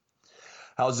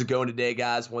How's it going today,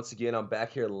 guys? Once again, I'm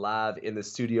back here live in the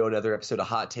studio. Another episode of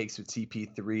Hot Takes with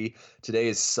TP3. Today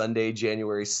is Sunday,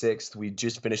 January 6th. We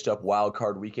just finished up Wild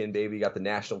Card Weekend, baby. Got the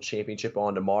national championship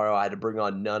on tomorrow. I had to bring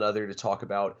on none other to talk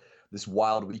about this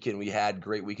wild weekend we had.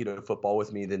 Great weekend of football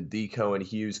with me than the Cohen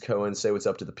Hughes. Cohen, say what's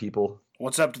up to the people.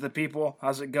 What's up to the people?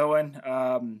 How's it going?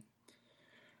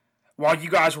 While you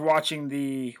guys were watching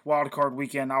the Wild Card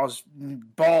Weekend, I was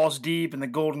balls deep in the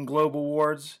Golden Globe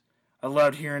Awards. I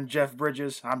loved hearing Jeff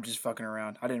Bridges. I'm just fucking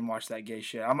around. I didn't watch that gay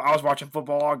shit. I was watching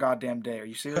football all goddamn day. Are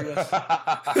you serious?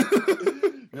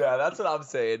 Yeah, that's what I'm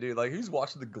saying, dude. Like, who's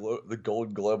watching the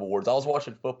Golden Globe Awards? I was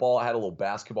watching football. I had a little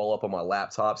basketball up on my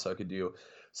laptop so I could do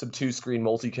some two-screen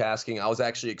multitasking. I was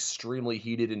actually extremely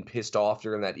heated and pissed off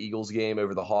during that Eagles game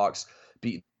over the Hawks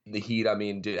beating the Heat. I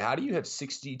mean, dude, how do you have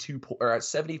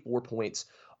 74 points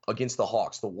against the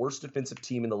Hawks, the worst defensive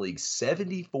team in the league?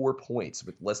 74 points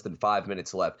with less than 5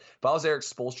 minutes left. If I was Eric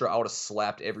Spoelstra, I would have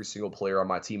slapped every single player on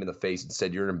my team in the face and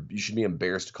said, you should be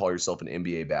embarrassed to call yourself an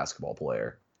NBA basketball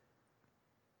player.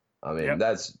 I mean,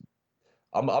 Yep.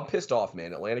 I'm pissed off,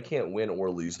 man. Atlanta can't win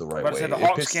or lose the right But I way. said the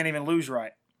Hawks can't even lose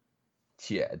right.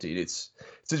 Yeah, dude, it's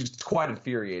just quite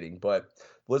infuriating. But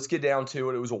let's get down to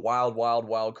it. It was a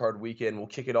wild card weekend. We'll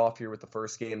kick it off here with the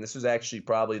first game. This was actually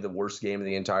probably the worst game of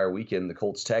the entire weekend, the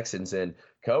Colts-Texans. And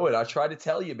Cohen, I tried to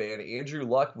tell you, man, Andrew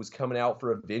Luck was coming out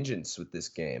for a vengeance with this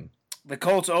game. The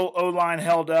Colts O-line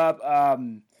held up.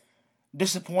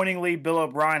 Disappointingly, Bill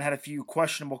O'Brien had a few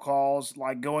questionable calls,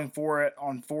 like going for it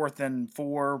on 4th and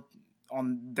 4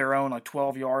 on their own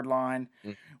 12-yard line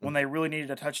when they really needed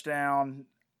a touchdown.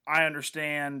 I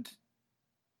understand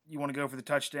you want to go for the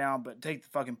touchdown, but take the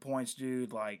fucking points,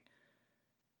 dude. Like,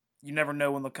 you never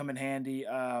know when they'll come in handy.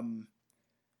 I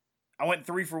went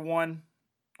 3 for 1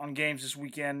 on games this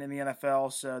weekend in the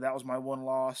NFL, so that was my one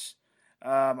loss.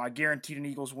 I guaranteed an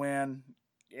Eagles win.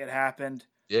 It happened.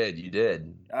 Yeah, you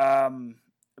did.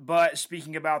 But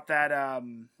speaking about that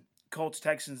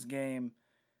Colts-Texans game,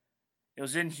 it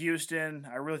was in Houston.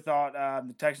 I really thought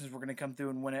the Texans were going to come through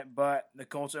and win it, but the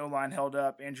Colts O-line held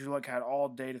up. Andrew Luck had all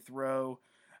day to throw.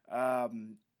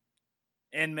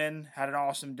 Inman had an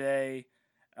awesome day.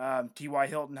 T.Y.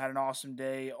 Hilton had an awesome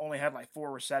day. Only had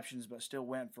 4 receptions, but still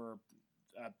went for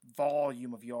a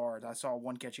volume of yards. I saw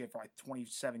one catch he had for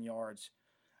 27 yards.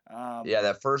 Yeah,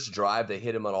 that first drive, they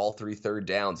hit him on all 3 third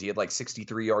downs. He had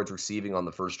 63 yards receiving on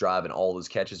the first drive, and all of his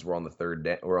catches were on third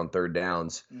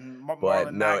downs.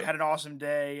 Marlon Mack had an awesome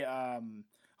day.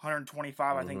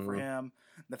 125, I think, for him.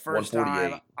 The first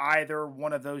time either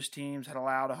one of those teams had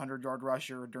allowed a 100-yard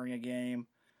rusher during a game.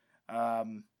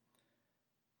 That's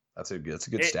a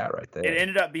good stat right there. It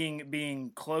ended up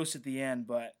being close at the end,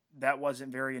 but that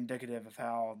wasn't very indicative of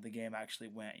how the game actually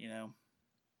went, you know?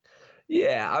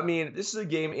 Yeah, I mean, this is a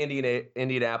game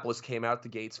Indianapolis came out the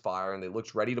gates fire, and they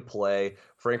looked ready to play.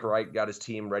 Frank Reich got his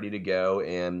team ready to go,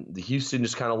 and the Houston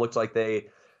just kind of looked like they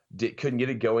couldn't get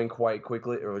it going quite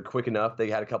quickly or quick enough. They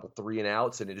had a couple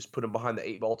 3-and-outs, and it just put them behind the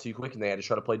 8 ball too quick, and they had to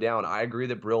try to play down. I agree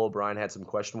that Bill O'Brien had some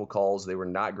questionable calls. They were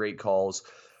not great calls.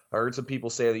 I heard some people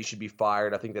say that he should be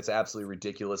fired. I think that's absolutely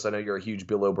ridiculous. I know you're a huge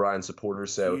Bill O'Brien supporter,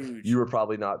 so you were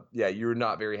probably not. Yeah, you were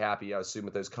not very happy, I assume,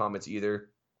 with those comments either.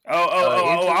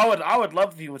 I would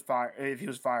love if he was fired. If he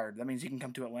was fired, that means he can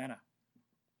come to Atlanta.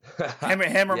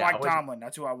 Him or Mike Tomlin.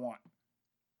 That's who I want.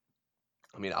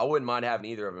 I mean, I wouldn't mind having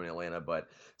either of them in Atlanta, but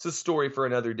it's a story for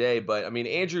another day. But I mean,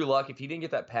 Andrew Luck, if he didn't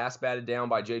get that pass batted down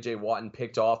by J.J. Watt and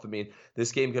picked off, I mean,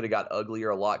 this game could have got uglier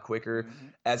a lot quicker. Mm-hmm.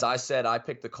 As I said, I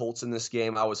picked the Colts in this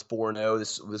game. I was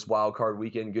 4-0 this wild card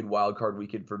weekend. Good wild card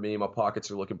weekend for me. My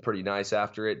pockets are looking pretty nice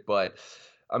after it, but.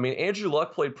 I mean, Andrew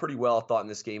Luck played pretty well, I thought, in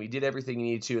this game. He did everything he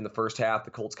needed to in the first half.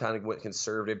 The Colts kind of went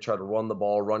conservative, tried to run the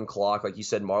ball, run clock. Like you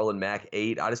said, Marlon Mack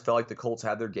 8. I just felt like the Colts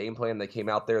had their game plan. They came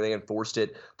out there, they enforced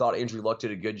it. Thought Andrew Luck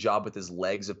did a good job with his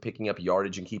legs of picking up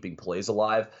yardage and keeping plays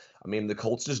alive. I mean, the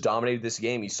Colts just dominated this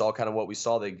game. You saw kind of what we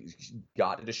saw. They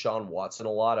got to Deshaun Watson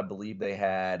a lot. I believe they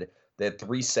had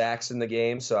 3 sacks in the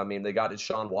game. So, I mean, they got to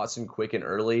Deshaun Watson quick and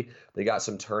early. They got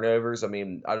some turnovers. I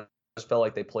mean, I just felt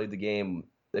like they played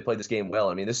this game well.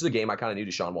 I mean, this is a game I kind of knew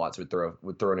Deshaun Watson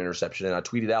would throw an interception. And I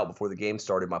tweeted out before the game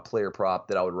started my player prop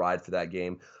that I would ride for that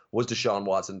game was Deshaun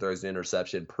Watson throws an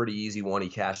interception. Pretty easy one. He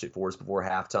cashed it for us before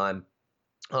halftime.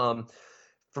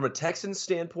 From a Texans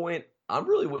standpoint, I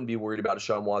really wouldn't be worried about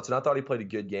Deshaun Watson. I thought he played a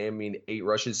good game. I mean, 8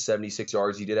 rushes, 76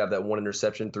 yards. He did have that 1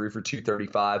 interception, 3 for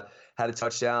 235, had a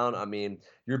touchdown. I mean,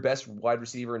 your best wide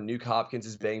receiver, Nuke Hopkins,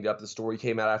 is banged up. The story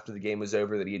came out after the game was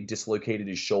over that he had dislocated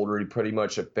his shoulder. He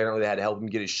apparently they had to help him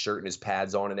get his shirt and his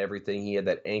pads on and everything. He had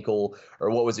that ankle,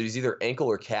 or what was it? It was either ankle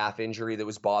or calf injury that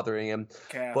was bothering him.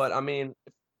 Calf. But, I mean,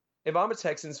 if I'm a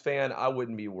Texans fan, I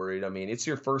wouldn't be worried. I mean, it's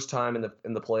your first time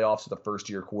in the playoffs with a first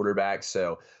year quarterback,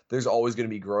 so there's always going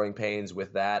to be growing pains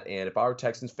with that. And if I were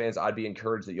Texans fans, I'd be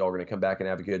encouraged that y'all are going to come back and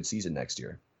have a good season next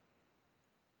year.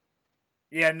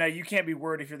 Yeah, no, you can't be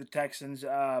worried if you're the Texans.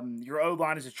 Your O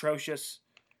line is atrocious.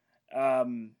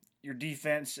 Your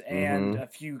defense and Mm-hmm. a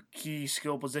few key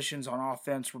skill positions on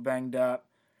offense were banged up.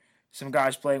 Some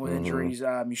guys playing with Mm-hmm. injuries.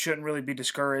 You shouldn't really be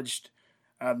discouraged.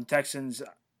 The Texans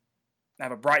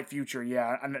have a bright future.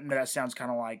 Yeah, I know that sounds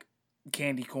kind of like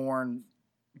candy corn,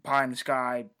 pie in the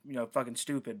sky, fucking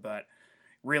stupid. But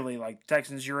really, like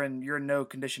Texans, you're in no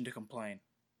condition to complain.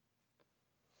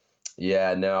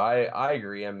 Yeah, no, I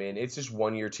agree. I mean, it's just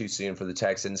 1 year too soon for the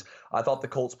Texans. I thought the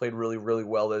Colts played really, really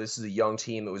well, though. This is a young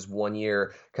team that was 1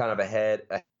 year kind of ahead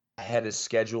of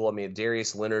schedule. I mean,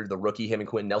 Darius Leonard, the rookie, him and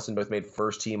Quentin Nelson both made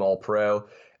first team All Pro.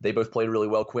 They both played really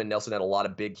well. Quentin Nelson had a lot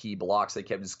of big key blocks. They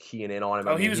kept just keying in on him.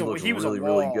 I Oh, he mean, was he a looked he was a really,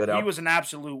 really wall. good He out. was an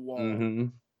absolute wall.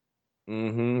 Mm-hmm.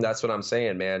 Mm-hmm. That's what I'm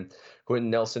saying, man. Quentin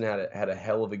Nelson had a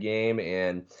hell of a game,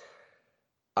 and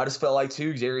I just felt like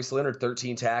too, Darius Leonard,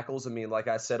 13 tackles. I mean, like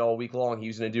I said all week long, he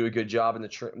was going to do a good job in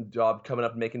the job coming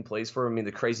up and making plays for him. I mean,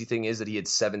 the crazy thing is that he had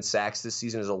 7 sacks this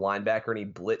season as a linebacker, and he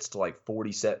blitzed like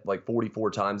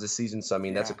 44 times this season. So I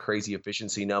mean, that's Yeah. a crazy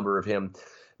efficiency number of him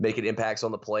making impacts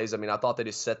on the plays. I mean, I thought they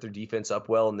just set their defense up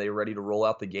well, and they were ready to roll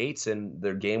out the gates. And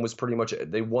their game was pretty much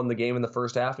they won the game in the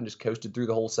first half and just coasted through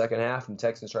the whole second half. And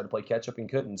Texans tried to play catch up and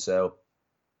couldn't. So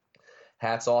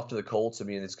hats off to the Colts. I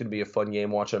mean, it's going to be a fun game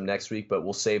watching them next week, but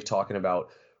we'll save talking about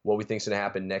what we think is going to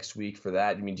happen next week for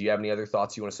that. I mean, do you have any other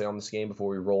thoughts you want to say on this game before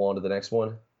we roll on to the next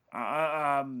one?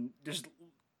 Just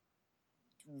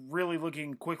really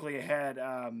looking quickly ahead.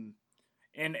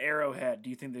 In Arrowhead, do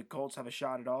you think the Colts have a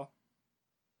shot at all?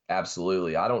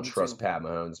 Absolutely. I don't Me trust too. Pat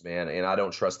Mahomes, man, and I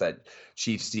don't trust that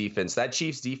Chiefs defense. That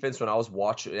Chiefs defense, when I was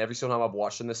watching, every single time I've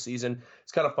watched them this season,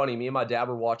 it's kind of funny. Me and my dad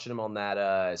were watching them on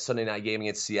that Sunday night game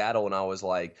against Seattle, and I was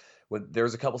like, when there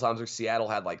was a couple times where Seattle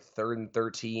had like 3rd and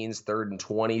 13s, 3rd and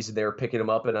 20s, and they were picking them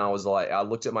up, and I was like, I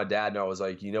looked at my dad and I was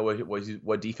like, you know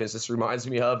what defense this reminds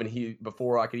me of? And he,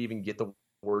 before I could even get the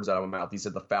words out of my mouth, he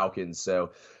said the Falcons.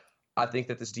 So I think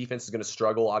that this defense is going to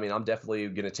struggle. I mean, I'm definitely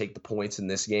going to take the points in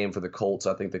this game for the Colts.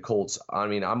 I think the Colts, I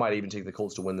mean, I might even take the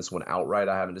Colts to win this one outright.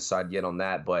 I haven't decided yet on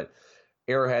that, but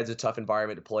Arrowhead's a tough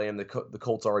environment to play in. The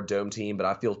Colts are a dome team, but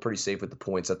I feel pretty safe with the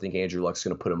points. I think Andrew Luck's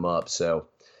going to put them up. So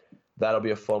that'll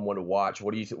be a fun one to watch.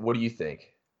 What do you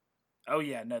think? Oh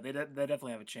yeah, no, they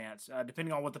definitely have a chance.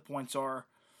 Depending on what the points are,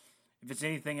 if it's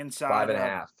anything Five inside and a of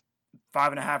half.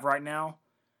 5.5 right now,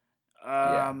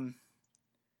 Yeah. um,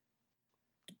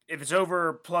 if it's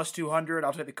over plus 200,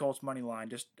 I'll take the Colts money line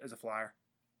just as a flyer.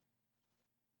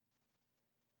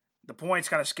 The points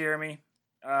kind of scare me,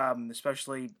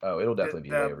 especially Oh, it'll the definitely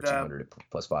be way the over the 200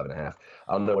 plus 5.5.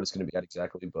 I don't know what it's going to be at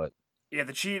exactly, but yeah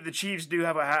the Chiefs do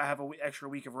have a extra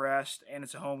week of rest and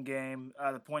it's a home game.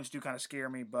 The points do kind of scare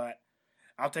me, but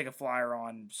I'll take a flyer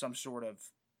on some sort of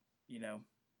you know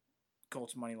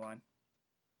Colts money line.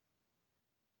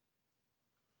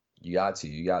 you got to.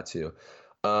 You got to.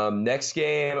 Next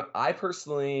game, I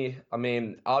personally, I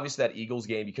mean, obviously that Eagles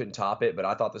game, you couldn't top it, but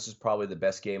I thought this was probably the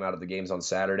best game out of the games on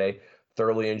Saturday.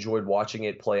 Thoroughly enjoyed watching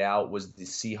it play out was the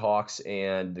Seahawks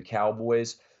and the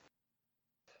Cowboys.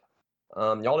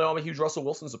 Y'all know I'm a huge Russell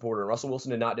Wilson supporter, and Russell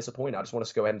Wilson did not disappoint. I just want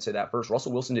to go ahead and say that first.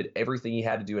 Russell Wilson did everything he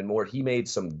had to do and more. He made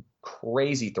some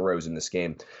crazy throws in this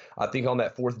game. I think on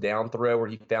that 4th down throw where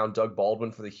he found Doug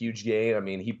Baldwin for the huge gain, I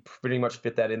mean, he pretty much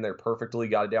fit that in there perfectly,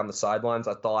 got it down the sidelines.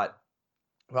 I thought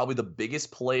probably the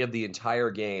biggest play of the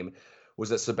entire game was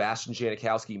that Sebastian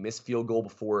Janikowski missed field goal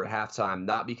before halftime,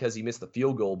 not because he missed the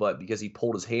field goal, but because he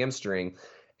pulled his hamstring.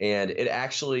 And it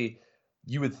actually,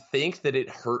 you would think that it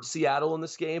hurt Seattle in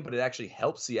this game, but it actually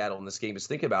helped Seattle in this game. Just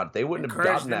think about it. They wouldn't have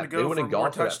Encourage gotten them to that. They go for wouldn't have more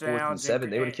gone for that 4th and touchdowns. 7.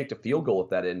 They would have kicked a field goal if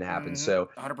that didn't happen. So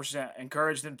 100%.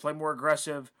 Encourage them to play more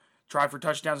aggressive, try for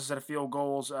touchdowns instead of field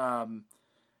goals. I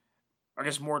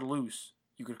guess more to lose,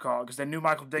 you could call it, because they knew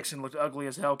Michael Dixon looked ugly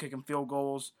as hell kicking field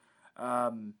goals.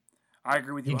 Um, I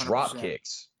agree with you he drop 100%.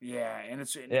 kicks. Yeah,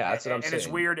 Yeah, that's what I'm and it's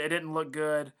saying. weird. It didn't look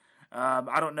good.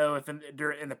 I don't know if in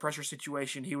the pressure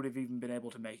situation he would have even been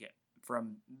able to make it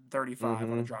from 35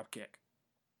 on a Hmm. drop kick.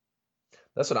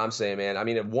 That's what I'm saying, man. I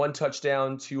mean, at 1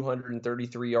 touchdown,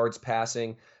 233 yards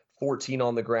passing, 14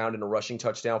 on the ground, and a rushing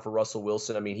touchdown for Russell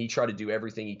Wilson. I mean, he tried to do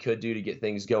everything he could do to get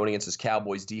things going against his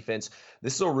Cowboys defense.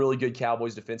 This is a really good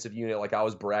Cowboys defensive unit. Like I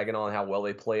was bragging on how well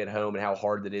they play at home and how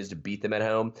hard it is to beat them at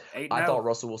home. 8 I 0. thought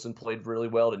Russell Wilson played really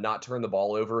well to not turn the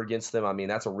ball over against them. I mean,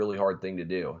 that's a really hard thing to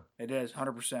do. It is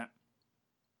 100%.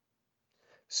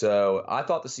 So I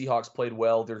thought the Seahawks played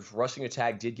well. Their rushing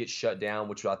attack did get shut down,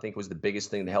 which I think was the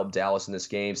biggest thing to help Dallas in this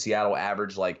game. Seattle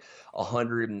averaged like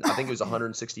 100, and I think it was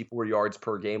 164 yards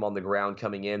per game on the ground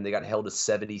coming in. They got held to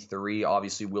 73.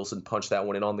 Obviously, Wilson punched that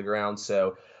one in on the ground.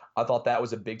 So I thought that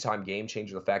was a big time game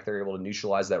changer. The fact they're able to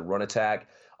neutralize that run attack.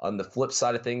 On the flip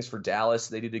side of things for Dallas,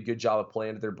 they did a good job of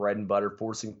playing to their bread and butter,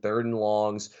 forcing third and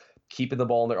longs, keeping the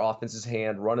ball in their offense's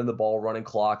hand, running the ball, running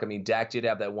clock. I mean, Dak did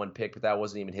have that one pick, but that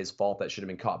wasn't even his fault. That should have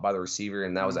been caught by the receiver,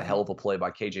 and that was a hell of a play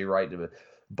by KJ Wright to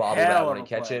bobble that one and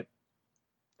catch it.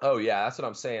 Oh, yeah, that's what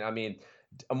I'm saying. I mean,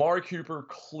 Amari Cooper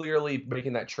clearly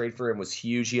making that trade for him was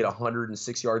huge. He had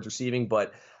 106 yards receiving,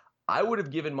 but I would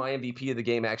have given my MVP of the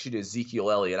game actually to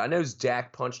Ezekiel Elliott. I know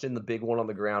Dak punched in the big one on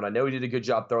the ground. I know he did a good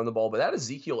job throwing the ball, but that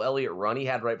Ezekiel Elliott run he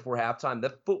had right before halftime, the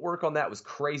footwork on that was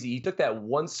crazy. He took that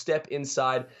one step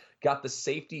inside, got the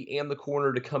safety and the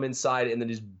corner to come inside, and then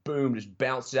just boom, just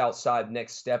bounced it outside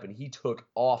next step, and he took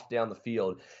off down the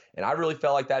field. And I really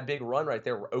felt like that big run right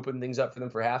there opened things up for them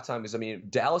for halftime because, I mean,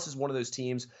 Dallas is one of those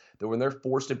teams that when they're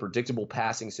forced in predictable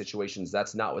passing situations,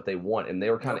 that's not what they want. And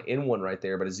they were kind of in one right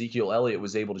there, but Ezekiel Elliott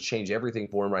was able to change everything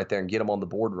for him right there and get him on the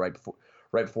board right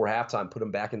before halftime, put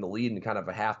him back in the lead, and kind of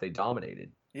a half they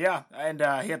dominated. Yeah, and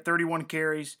he had 31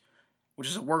 carries, which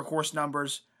is workhorse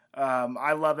numbers.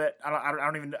 I love it. I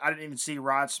didn't even see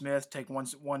Rod Smith take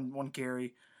one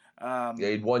carry. Yeah,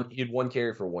 he had one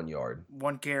carry for 1 yard.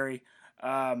 One carry.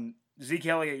 Zeke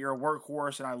Elliott, you're a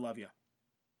workhorse, and I love you.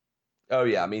 Oh,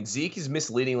 yeah. I mean, Zeke is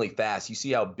misleadingly fast. You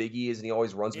see how big he is, and he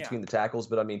always runs between the tackles.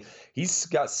 But, I mean, he's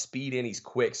got speed and he's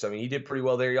quick. So, I mean, he did pretty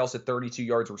well there. He also had 32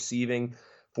 yards receiving,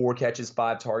 4 catches,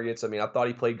 5 targets. I mean, I thought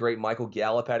he played great. Michael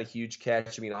Gallup had a huge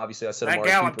catch. I mean, obviously, I said that Amari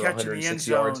Gallup Cooper, catch in the end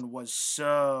zone was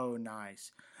so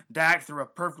nice. Dak threw a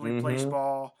perfectly placed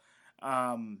ball.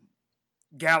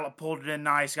 Gallup pulled it in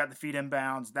nice, got the feet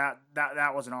inbounds.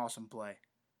 That was an awesome play.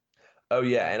 Oh,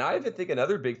 yeah, and I even think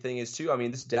another big thing is, too, I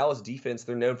mean, this Dallas defense,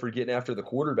 they're known for getting after the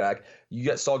quarterback.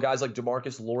 You saw guys like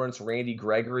DeMarcus Lawrence, Randy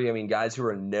Gregory, I mean, guys who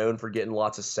are known for getting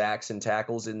lots of sacks and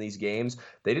tackles in these games.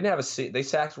 They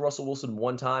sacked Russell Wilson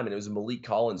one time, and it was Malik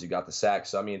Collins who got the sack.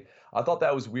 So, I mean, I thought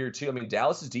that was weird, too. I mean,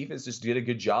 Dallas's defense just did a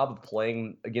good job of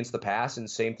playing against the pass, and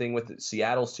same thing with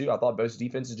Seattle's, too. I thought both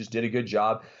defenses just did a good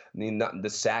job. I mean, the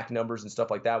sack numbers and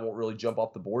stuff like that won't really jump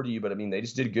off the board to you, but, I mean, they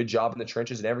just did a good job in the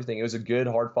trenches and everything. It was a good,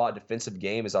 hard-fought defensive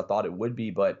game, as I thought it would be,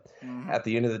 but at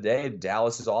the end of the day,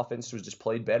 Dallas's offense was just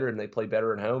played better, and they played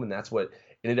better at home, and that's what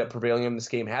ended up prevailing in this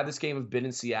game. Had this game have been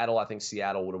in Seattle, I think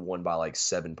Seattle would have won by like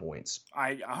 7 points.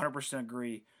 I 100%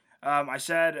 agree. I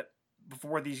said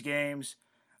before these games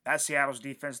that Seattle's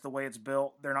defense, the way it's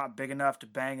built, they're not big enough to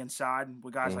bang inside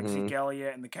with guys like Zeke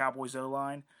Elliott and the Cowboys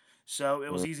O-line. So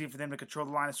it was easy for them to control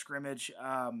the line of scrimmage,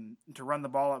 to run the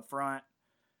ball up front,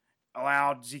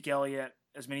 allowed Zeke Elliott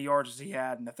as many yards as he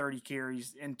had, and the 30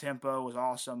 carries in tempo was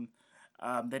awesome.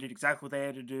 They did exactly what they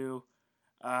had to do.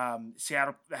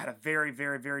 Seattle had a very,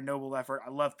 very, very noble effort. I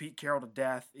love Pete Carroll to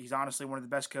death. He's honestly one of the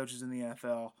best coaches in the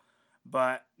NFL.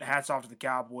 But hats off to the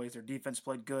Cowboys. Their defense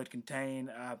played good, contained,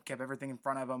 kept everything in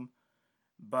front of them.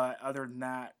 But other than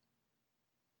that,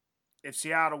 if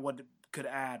Seattle could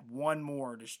add one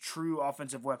more just true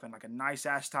offensive weapon, like a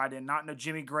nice-ass tight end, not no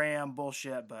Jimmy Graham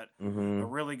bullshit, but a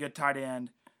really good tight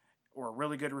end or a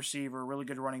really good receiver, a really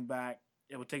good running back,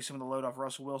 it would take some of the load off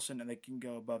Russell Wilson, and they can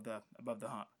go above the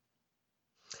hump.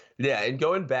 Yeah, and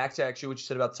going back to actually what you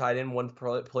said about tight end, one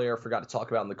player I forgot to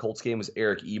talk about in the Colts game was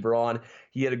Eric Ebron.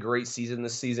 He had a great season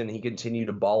this season. He continued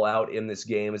to ball out in this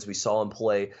game as we saw him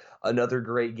play another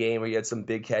great game where he had some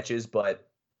big catches. But,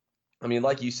 I mean,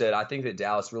 like you said, I think that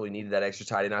Dallas really needed that extra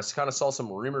tight end. I kind of saw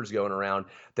some rumors going around.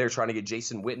 They're trying to get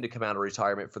Jason Witten to come out of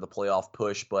retirement for the playoff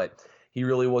push, but he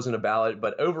really wasn't about it.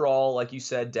 But overall, like you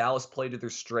said, Dallas played to their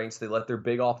strengths. They let their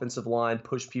big offensive line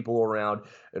push people around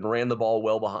and ran the ball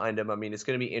well behind them. I mean, it's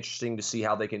going to be interesting to see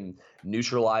how they can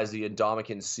neutralize the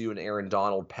Ndamukong Suh and Aaron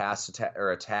Donald pass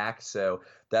attack. So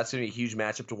that's going to be a huge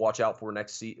matchup to watch out for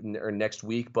next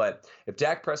week. But if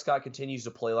Dak Prescott continues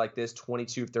to play like this,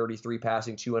 22 of 33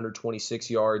 passing, 226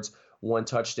 yards, 1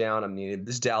 touchdown, I mean,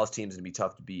 this Dallas team is going to be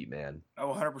tough to beat, man.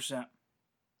 Oh, 100%.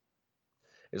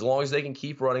 As long as they can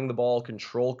keep running the ball,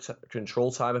 control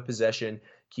time of possession,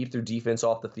 keep their defense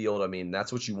off the field, I mean,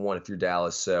 that's what you want if you're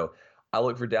Dallas. So I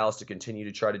look for Dallas to continue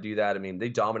to try to do that. I mean, they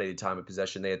dominated time of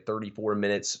possession. They had 34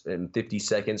 minutes and 50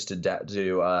 seconds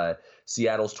to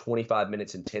Seattle's 25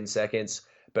 minutes and 10 seconds.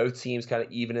 Both teams kind of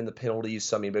even in the penalties.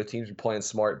 So, I mean, both teams were playing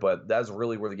smart, but that's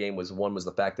really where the game was won, was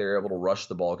the fact they were able to rush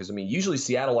the ball. Because, I mean, usually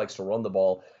Seattle likes to run the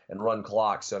ball and run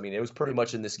clock. So, I mean, it was pretty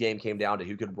much in this game came down to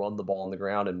who could run the ball on the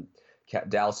ground, and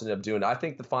Dallas ended up doing it. I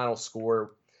think the final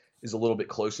score is a little bit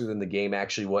closer than the game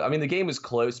actually was. I mean, the game was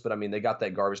close, but I mean, they got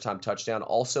that garbage time touchdown.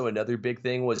 Also, another big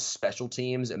thing was special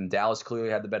teams, and Dallas clearly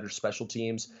had the better special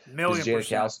teams because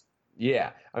 %1,000,000.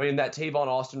 Yeah, I mean, that Tavon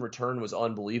Austin return was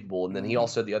unbelievable, and then he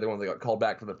also had the other one that got called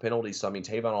back for the penalty. So I mean,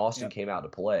 Tavon Austin came out to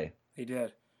play. He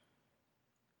did.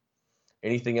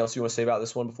 Anything else you want to say about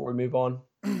this one before we move on?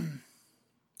 I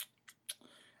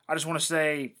just want to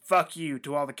say fuck you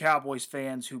to all the Cowboys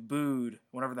fans who booed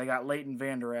whenever they got Leighton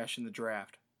Vander Esch in the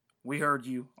draft. We heard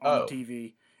you on the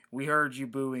TV. We heard you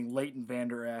booing Leighton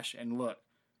Vander Esch, and look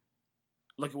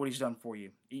at what he's done for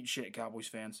you. Eat shit, Cowboys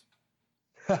fans.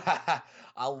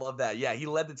 I love that. Yeah, he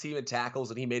led the team in tackles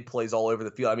and he made plays all over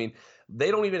the field. I mean, they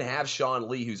don't even have Sean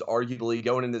Lee, who's arguably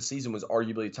going into the season was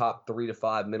arguably top 3 to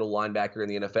 5 middle linebacker in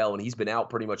the NFL, and he's been out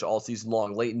pretty much all season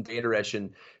long. Leighton Vander Esch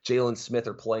and Jalen Smith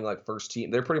are playing like first team.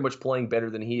 They're pretty much playing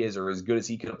better than he is, or as good as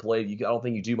he could have played. I don't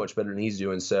think you do much better than he's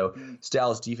doing. So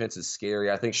Dallas defense is scary.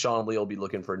 I think Sean Lee will be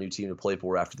looking for a new team to play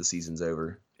for after the season's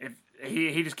over. If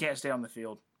he just can't stay on the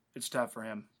field. It's tough for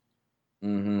him.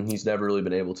 He's never really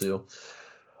been able to.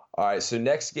 All right, so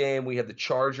next game, we have the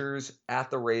Chargers at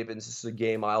the Ravens. This is a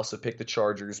game I also picked the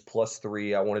Chargers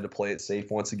 +3. I wanted to play it safe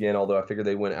once again, although I figured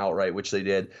they went outright, which they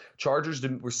did. Chargers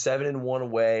were 7-1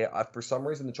 away. For some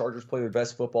reason, the Chargers play their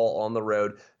best football on the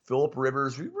road. Phillip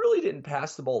Rivers, we really didn't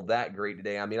pass the ball that great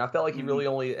today. I mean, I felt like he really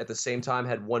only at the same time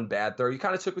had one bad throw. He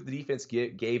kind of took what the defense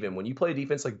gave him. When you play a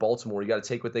defense like Baltimore, you got to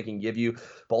take what they can give you.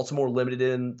 Baltimore limited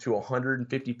him to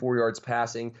 154 yards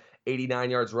passing, 89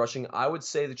 yards rushing. I would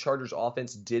say the Chargers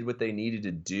offense did what they needed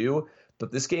to do,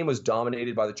 but this game was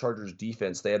dominated by the Chargers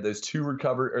defense. They had those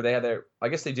I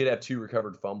guess they did have 2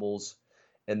 recovered fumbles.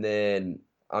 And then,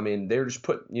 I mean, they were just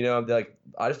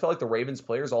I just felt like the Ravens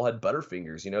players all had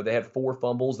butterfingers. They had 4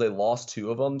 fumbles. They lost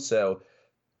 2 of them. So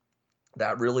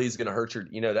that really is going to hurt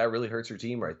that really hurts your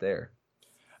team right there.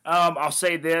 I'll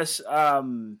say this.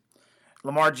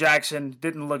 Lamar Jackson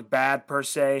didn't look bad per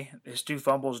se. His 2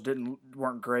 fumbles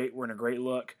weren't great. Weren't a great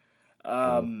look.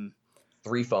 3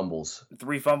 fumbles.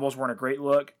 3 fumbles weren't a great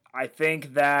look. I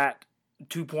think that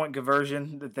 2-point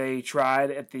conversion that they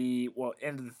tried at the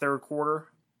end of the third quarter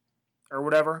or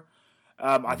whatever,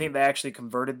 I think they actually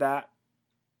converted that.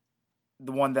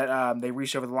 The one that they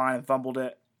reached over the line and fumbled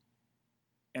it,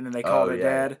 and then they called it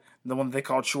dead. The one that they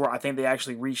called short, I think they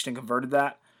actually reached and converted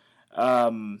that.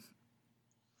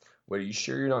 Wait, are you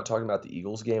sure you're not talking about the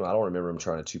Eagles game? I don't remember him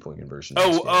trying a 2-point conversion.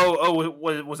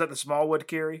 Was that the Smallwood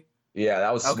carry? Yeah,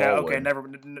 that was Smallwood. Okay,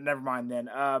 never mind then.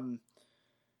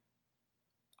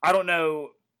 I don't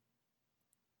know.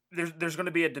 There's going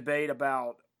to be a debate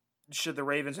about should the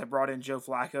Ravens have brought in Joe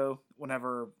Flacco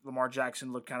whenever Lamar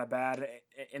Jackson looked kind of bad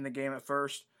in the game at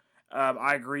first.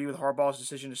 I agree with Harbaugh's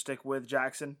decision to stick with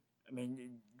Jackson. I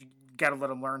mean, you got to let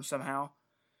him learn somehow.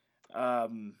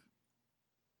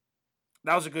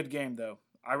 That was a good game, though.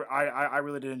 I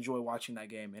really did enjoy watching that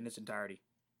game in its entirety.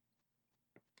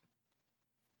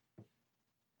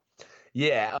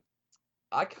 Yeah,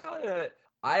 I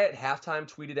at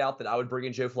halftime tweeted out that I would bring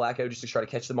in Joe Flacco just to try to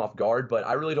catch them off guard, but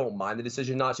I really don't mind the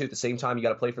decision not to. At the same time, you got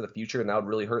to play for the future, and that would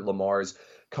really hurt Lamar's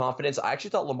confidence. I actually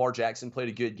thought Lamar Jackson played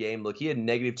a good game. Look, he had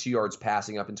 -2 yards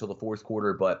passing up until the fourth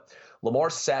quarter, but Lamar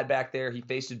sat back there. He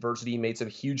faced adversity, made some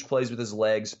huge plays with his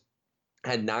legs.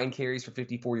 Had 9 carries for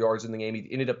 54 yards in the game. He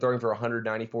ended up throwing for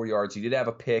 194 yards. He did have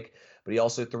a pick, but he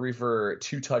also threw for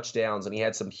 2 touchdowns, and he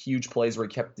had some huge plays where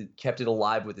he kept it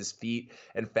alive with his feet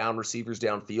and found receivers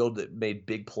downfield that made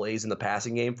big plays in the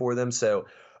passing game for them. So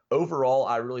overall,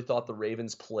 I really thought the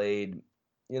Ravens played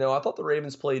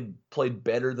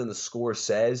better than the score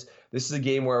says. This is a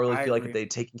game where I really feel like if they'd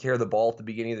taken care of the ball at the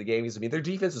beginning of the game, because I mean their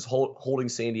defense was holding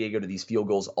San Diego to these field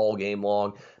goals all game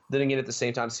long. Then again, at the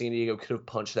same time, San Diego could have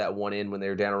punched that one in when they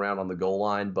were down around on the goal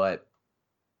line. But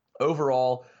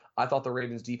overall, I thought the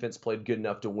Ravens defense played good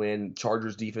enough to win.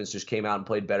 Chargers defense just came out and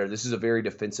played better. This is a very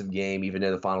defensive game, even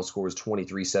though the final score was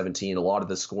 23-17. A lot of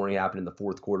the scoring happened in the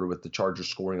fourth quarter with the Chargers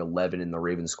scoring 11 and the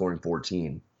Ravens scoring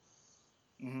 14.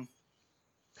 Mm-hmm.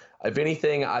 If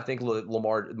anything, I think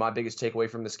my biggest takeaway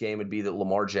from this game would be that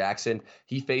Lamar Jackson,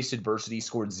 he faced adversity,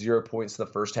 scored 0 points in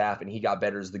the first half, and he got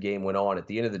better as the game went on. At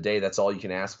the end of the day, that's all you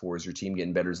can ask for is your team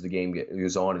getting better as the game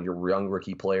goes on and your young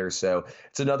rookie players. So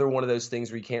it's another one of those things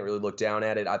where you can't really look down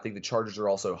at it. I think the Chargers are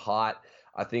also hot.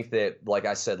 I think that, like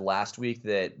I said last week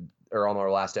or on our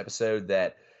last episode,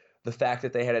 that the fact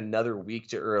that they had another week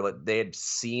they had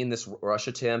seen this rush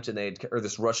attempt and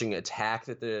this rushing attack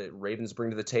that the Ravens bring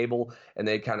to the table, and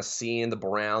they'd kind of seen the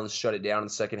Browns shut it down in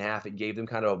the second half. It gave them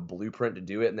kind of a blueprint to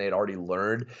do it, and they had already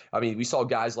learned. I mean, we saw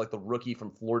guys like the rookie from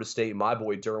Florida State, my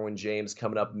boy Derwin James,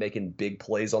 coming up making big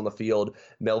plays on the field.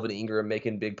 Melvin Ingram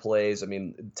making big plays. I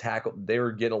mean, they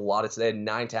were getting a lot of. They had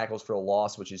 9 tackles for a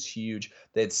loss, which is huge.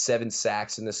 They had 7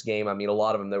 sacks in this game. I mean, a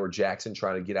lot of them, they were Jackson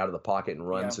trying to get out of the pocket and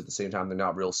run. Yeah. So at the same time, they're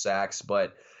not real sacks.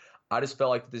 But I just felt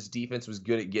like this defense was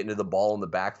good at getting to the ball in the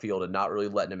backfield and not really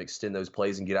letting them extend those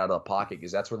plays and get out of the pocket,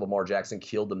 because that's where Lamar Jackson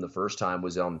killed them the first time,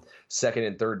 was on 2nd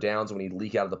and 3rd downs when he'd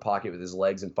leak out of the pocket with his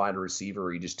legs and find a receiver,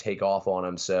 or he'd just take off on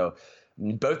him. So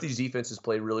both these defenses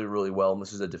played really, really well, and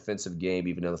this is a defensive game,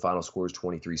 even though the final score is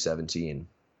 23-17.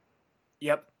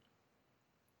 Yep.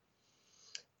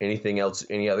 Anything else?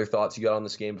 Any other thoughts you got on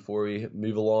this game before we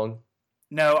move along?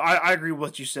 No, I agree with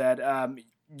what you said.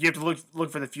 You have to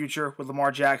look for the future with Lamar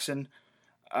Jackson.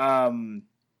 Phillip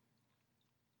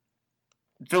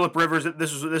Rivers,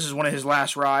 this is one of his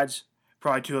last rides,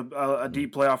 probably to a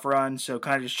deep playoff run. So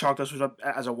kind of just chalk this up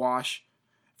as a wash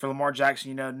for Lamar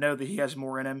Jackson. Know that he has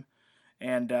more in him.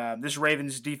 And this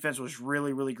Ravens defense was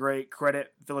really, really great.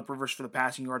 Credit Phillip Rivers for the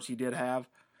passing yards he did have,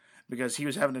 because he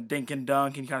was having to dink and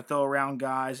dunk and kind of throw around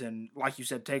guys and, like you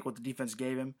said, take what the defense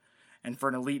gave him. And for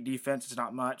an elite defense, it's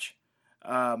not much.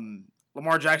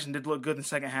 Lamar Jackson did look good in the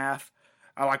second half.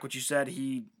 I like what you said.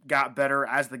 He got better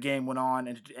as the game went on,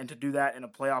 and to do that in a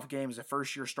playoff game as a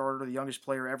first-year starter, the youngest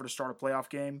player ever to start a playoff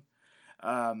game,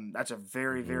 that's a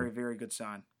very, very, very good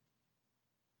sign.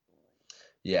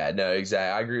 Yeah, no,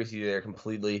 exactly. I agree with you there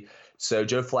completely. So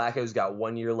Joe Flacco's got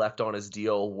 1 year left on his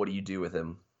deal. What do you do with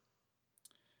him?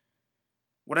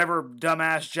 Whatever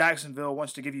dumbass Jacksonville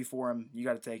wants to give you for him, you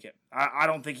got to take it. I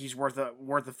don't think he's worth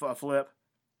a flip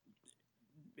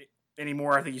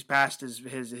anymore. I think he's past his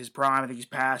prime. I think he's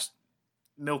past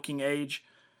milking age.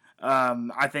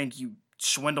 I think you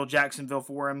swindle Jacksonville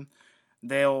for him,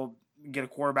 they'll get a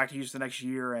quarterback to use the next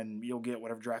year, and you'll get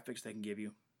whatever draft picks they can give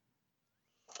you.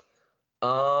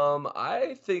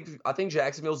 I think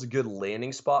Jacksonville's a good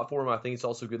landing spot for him. I think it's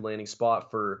also a good landing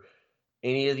spot for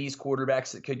any of these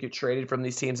quarterbacks that could get traded from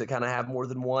these teams that kind of have more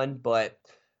than one. But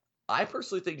I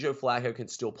personally think Joe Flacco can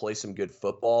still play some good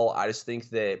football. I just think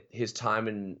that his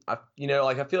time I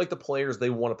feel like the players,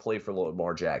 they want to play for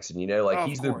Lamar Jackson.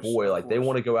 He's their boy. Like, they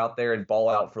want to go out there and ball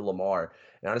out for Lamar.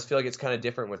 And I just feel like it's kind of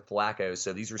different with Flacco.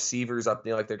 So these receivers, I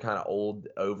feel like they're kind of old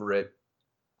over it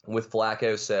with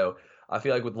Flacco. So I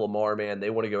feel like with Lamar, man, they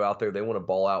want to go out there. They want to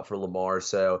ball out for Lamar.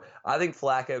 So I think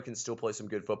Flacco can still play some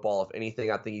good football. If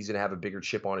anything, I think he's going to have a bigger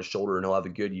chip on his shoulder, and he'll have a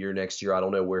good year next year. I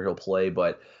don't know where he'll play,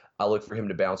 but I look for him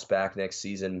to bounce back next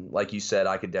season. Like you said,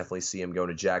 I could definitely see him going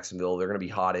to Jacksonville. They're going to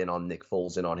be hot in on Nick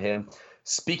Foles and on him.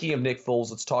 Speaking of Nick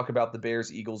Foles, let's talk about the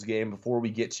Bears-Eagles game before we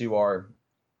get to our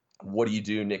what do you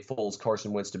do, Nick Foles,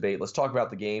 Carson Wentz debate. Let's talk about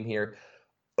the game here.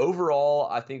 Overall,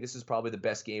 I think this is probably the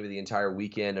best game of the entire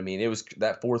weekend. I mean,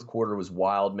 that fourth quarter was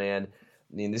wild, man.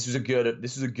 I mean, this was a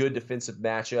good defensive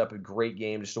matchup, a great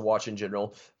game just to watch in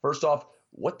general. First off,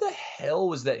 what the hell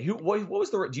was that? What was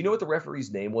do you know what the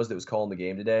referee's name was that was calling the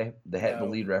game today? The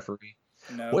lead referee.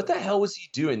 No. What the hell was he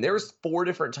doing? There was 4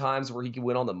 different times where he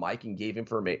went on the mic and gave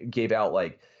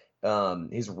out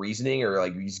his reasoning, or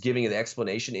like he's giving an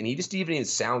explanation, and he just didn't even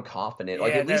sound confident. Yeah,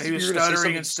 like at least he was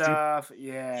stuttering and stuff.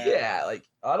 Yeah, like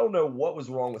I don't know what was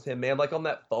wrong with him, man. Like on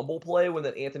that fumble play when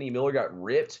that Anthony Miller got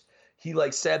ripped, he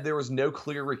said there was no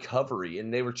clear recovery,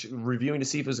 and they were reviewing to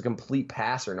see if it was a complete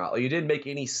pass or not. Like, it didn't make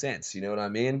any sense. You know what I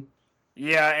mean?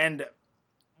 Yeah, and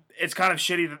it's kind of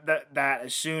shitty that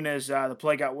as soon as the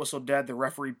play got whistled dead, the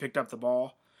referee picked up the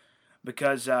ball,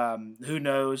 because who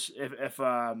knows if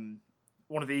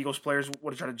one of the Eagles players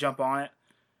would have tried to jump on it.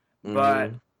 Mm-hmm.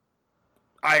 But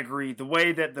I agree. The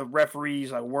way that the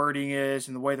referees wording is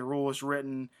and the way the rule is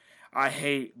written, I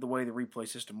hate the way the replay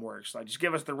system works. Just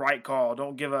give us the right call.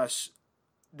 Don't give us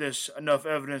this enough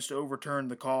evidence to overturn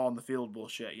the call on the field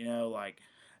bullshit.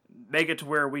 Make it to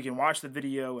where we can watch the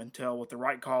video and tell what the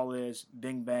right call is.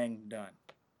 Bing, bang, done.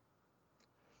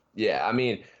 Yeah, I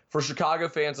mean, for Chicago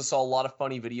fans, I saw a lot of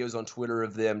funny videos on Twitter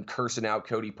of them cursing out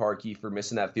Cody Parkey for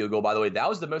missing that field goal. By the way, that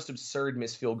was the most absurd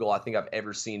missed field goal I think I've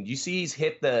ever seen. Do you see he's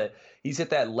hit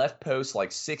that left post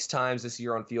 6 times this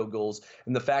year on field goals,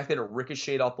 and the fact that it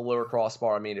ricocheted off the lower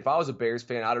crossbar. I mean, if I was a Bears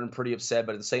fan, I'd have been pretty upset,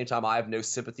 but at the same time, I have no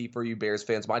sympathy for you Bears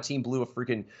fans. My team blew a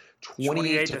freaking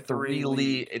 28-3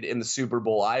 lead in the Super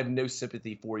Bowl. I have no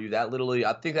sympathy for you. That literally,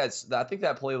 I think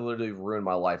that play literally ruined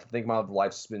my life. I think my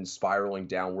life's been spiraling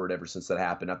downward ever since that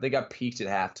happened. I think I peaked at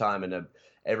halftime, and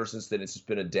ever since then it's just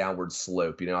been a downward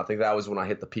slope. I think that was when I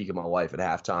hit the peak of my life at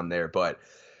halftime there. But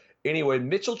Anyway,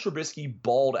 Mitchell Trubisky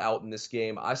balled out in this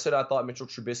game. I said I thought Mitchell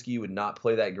Trubisky would not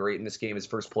play that great in this game, his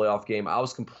first playoff game. I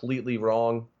was completely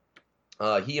wrong.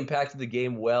 He impacted the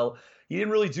game well. He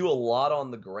didn't really do a lot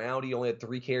on the ground. He only had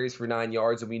 3 carries for 9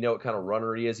 yards, and we know what kind of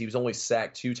runner he is. He was only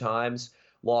sacked 2 times,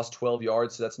 lost 12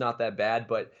 yards, so that's not that bad.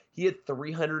 But he had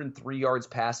 303 yards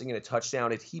passing and a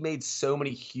touchdown. And he made so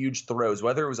many huge throws,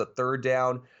 whether it was a third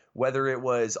down, whether it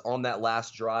was on that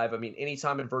last drive. I mean,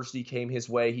 anytime adversity came his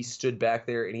way, he stood back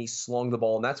there and he slung the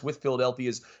ball. And that's with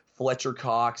Philadelphia's Fletcher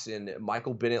Cox and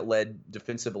Michael Bennett-led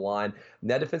defensive line. And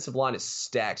that defensive line is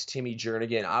stacked. Timmy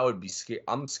Jernigan, I would be scared.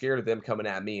 I'm scared of them coming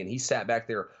at me. And he sat back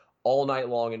there all night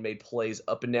long and made plays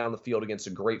up and down the field against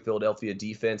a great Philadelphia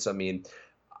defense. I mean,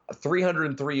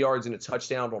 303 yards and a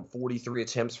touchdown on 43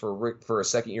 attempts for a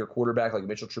second-year quarterback like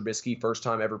Mitchell Trubisky, first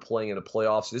time ever playing in the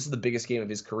playoffs. This is the biggest game of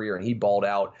his career, and he balled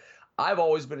out. I've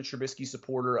always been a Trubisky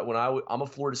supporter. I'm a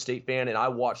Florida State fan, and I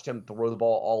watched him throw the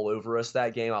ball all over us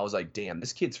that game. I was like, damn,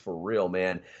 this kid's for real,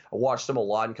 man. I watched him a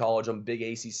lot in college. I'm a big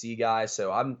ACC guy,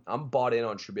 so I'm bought in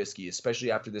on Trubisky,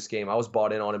 especially after this game. I was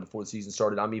bought in on him before the season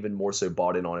started. I'm even more so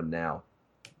bought in on him now.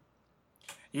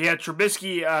 Yeah,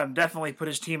 Trubisky definitely put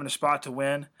his team in a spot to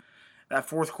win. That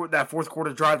fourth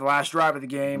quarter drive, the last drive of the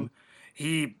game,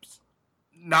 he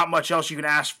not much else you can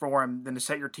ask for him than to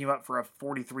set your team up for a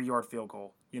 43-yard field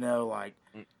goal. You know, like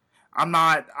I'm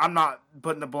not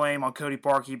putting the blame on Cody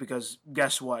Parkey because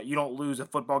guess what? You don't lose a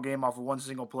football game off of one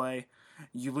single play.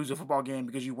 You lose a football game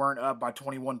because you weren't up by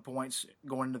 21 points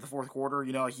going into the fourth quarter.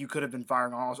 You know, you could have been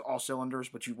firing on all cylinders,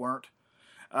 but you weren't.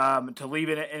 To leave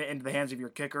it into the hands of your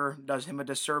kicker does him a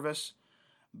disservice,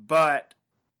 but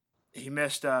he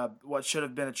missed what should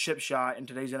have been a chip shot in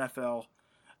today's NFL.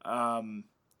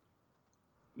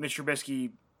 Mitch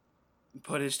Trubisky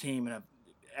put his team in an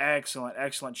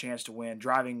excellent chance to win,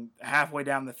 driving halfway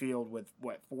down the field with,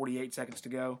 48 seconds to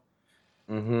go.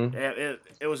 Mm-hmm.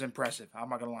 It was impressive. I'm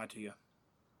not going to lie to you.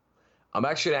 I'm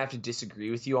actually going to have to disagree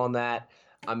with you on that.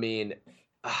 I mean,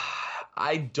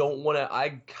 I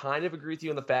kind of agree with you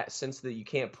in the sense that you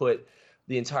can't put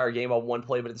the entire game on one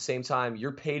play, but at the same time,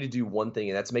 you're paid to do one thing,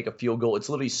 and that's make a field goal. It's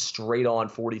literally straight on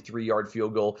 43-yard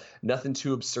field goal. Nothing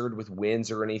too absurd with wins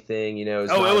or anything. You know. It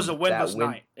was a winless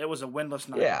night. It was a winless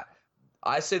night. Yeah.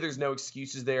 I say there's no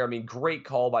excuses there. I mean, great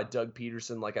call by Doug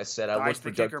Peterson. Like I said, I looked for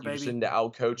Doug Peterson to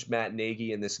outcoach Matt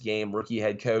Nagy in this game, rookie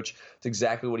head coach. It's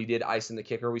exactly what he did, icing the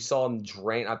kicker. We saw him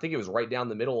drain. I think it was right down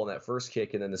the middle on that first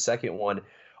kick, and then the second one,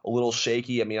 a little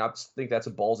shaky. I mean, I think that's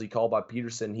a ballsy call by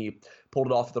Peterson. He pulled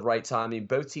it off at the right time. I mean,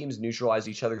 both teams neutralized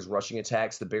each other's rushing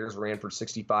attacks. The Bears ran for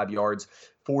 65 yards,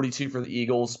 42 for the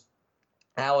Eagles.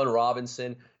 Allen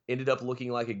Robinson ended up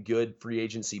looking like a good free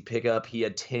agency pickup. He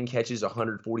had 10 catches,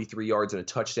 143 yards, and a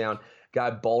touchdown. Guy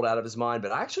balled out of his mind.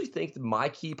 But I actually think that my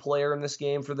key player in this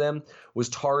game for them was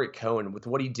Tariq Cohen. With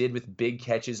what he did with big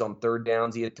catches on third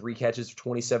downs, he had 3 catches for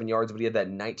 27 yards, but he had that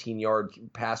 19-yard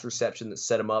pass reception that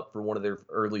set him up for one of their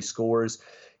early scores.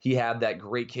 He had that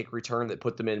great kick return that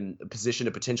put them in a position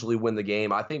to potentially win the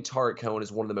game. I think Tariq Cohen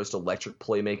is one of the most electric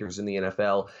playmakers in the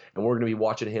NFL, and we're going to be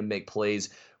watching him make plays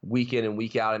week in and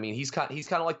week out. I mean, he's kind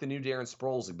of like the new Darren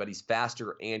Sproles, but he's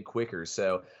faster and quicker.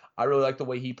 So I really like the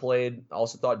way he played. I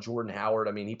also thought Jordan Howard,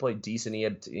 I mean, he played decent.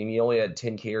 He only had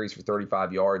 10 carries for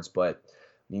 35 yards, but I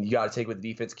mean, you got to take what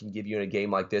the defense can give you in a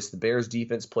game like this. The Bears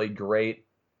defense played great.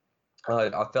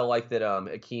 I felt like that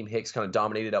Akeem Hicks kind of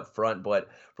dominated up front, but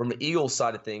from the Eagles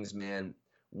side of things, man,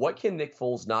 what can Nick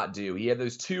Foles not do? He had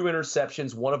those 2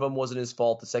 interceptions. One of them wasn't his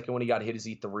fault. The second one he got hit as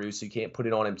he threw, so you can't put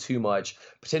it on him too much.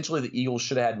 Potentially the Eagles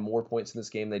should have had more points in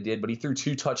this game than they did, but he threw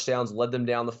 2 touchdowns, led them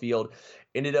down the field.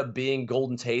 Ended up being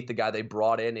Golden Tate, the guy they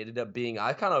brought in.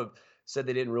 I kind of said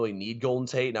they didn't really need Golden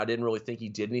Tate, and I didn't really think he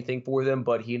did anything for them,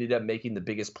 but he ended up making the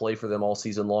biggest play for them all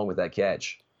season long with that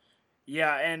catch.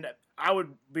 Yeah, and I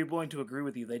would be willing to agree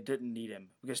with you. They didn't need him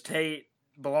because Tate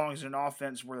belongs in an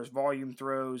offense where there's volume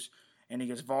throws and he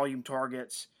gets volume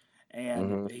targets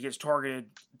and he gets targeted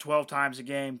 12 times a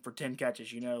game for 10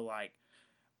 catches. You know, like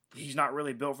he's not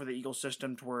really built for the Eagle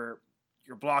system to where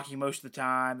you're blocking most of the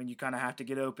time and you kind of have to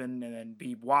get open and then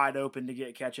be wide open to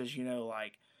get catches, you know,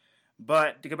 like.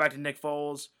 But to go back to Nick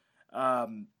Foles, that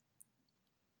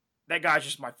guy's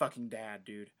just my fucking dad,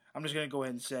 dude. I'm just going to go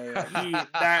ahead and say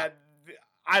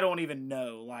I don't even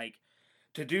know, like,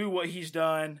 to do what he's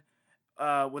done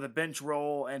with a bench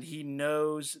role, and he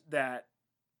knows that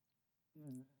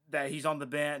he's on the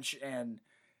bench, and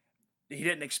he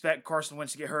didn't expect Carson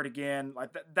Wentz to get hurt again. Like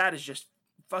that is just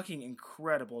fucking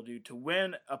incredible, dude. To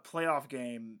win a playoff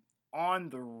game on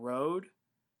the road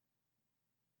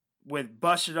with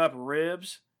busted up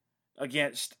ribs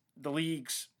against the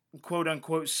league's quote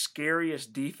unquote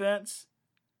scariest defense.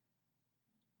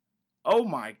 Oh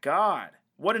my God.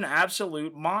 What an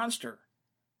absolute monster.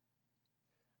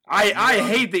 I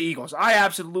hate the Eagles. I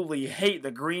absolutely hate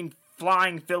the green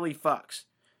flying Philly fucks.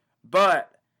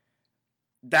 But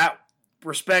that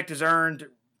respect is earned,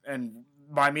 and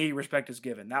by me, respect is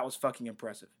given. That was fucking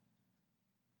impressive.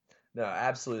 No,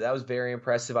 absolutely. That was very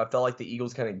impressive. I felt like the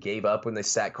Eagles kind of gave up when they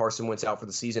sat Carson Wentz out for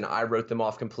the season. I wrote them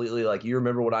off completely. Like, you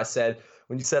remember what I said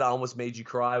when you said I almost made you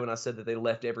cry when I said that they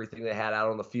left everything they had out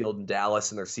on the field in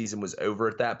Dallas and their season was over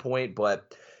at that point.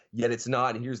 But yet it's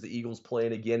not. And here's the Eagles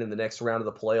playing again in the next round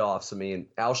of the playoffs. I mean,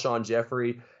 Alshon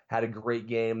Jeffrey had a great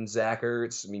game. Zach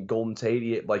Ertz, I mean, Golden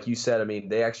Tate, like you said, I mean,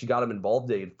 they actually got him involved.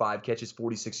 They had 5 catches,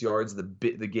 46 yards, the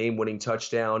game-winning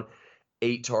touchdown,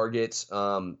 8 targets.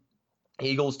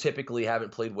 Eagles typically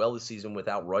haven't played well this season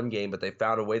without run game, but they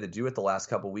found a way to do it the last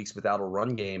couple of weeks without a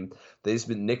run game. They just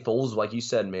been Nick Foles, like you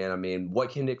said, man. I mean, what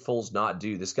can Nick Foles not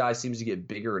do? This guy seems to get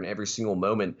bigger in every single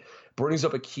moment. Brings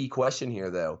up a key question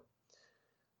here, though.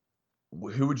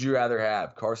 Who would you rather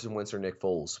have, Carson Wentz or Nick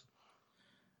Foles?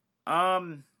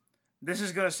 This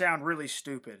is gonna sound really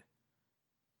stupid,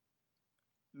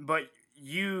 but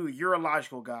you're a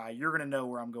logical guy. You're gonna know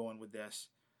where I'm going with this.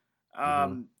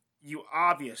 You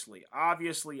obviously have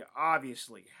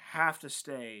to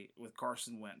stay with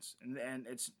Carson Wentz, and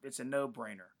it's a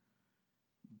no-brainer.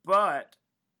 But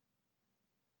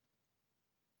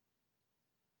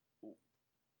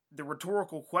the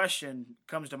rhetorical question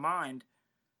comes to mind: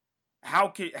 how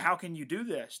can you do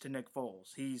this to Nick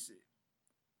Foles?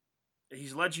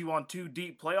 He's led you on 2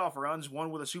 deep playoff runs,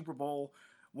 one with a Super Bowl,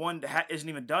 one that isn't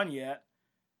even done yet,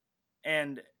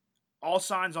 and all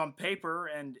signs on paper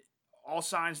and all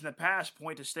signs in the past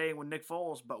point to staying with Nick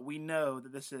Foles, but we know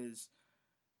that this is,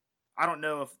 I don't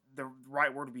know if the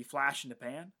right word would be flash in the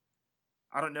pan.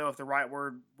 I don't know if the right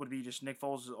word would be just Nick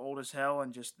Foles is old as hell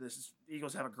and just this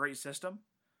Eagles have a great system.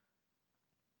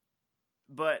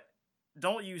 But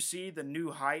don't you see the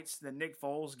new heights that Nick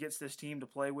Foles gets this team to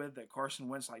play with that Carson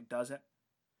Wentz doesn't?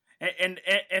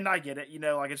 And I get it,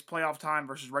 it's playoff time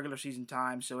versus regular season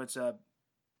time, so it's a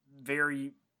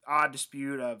very odd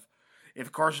dispute of, if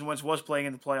Carson Wentz was playing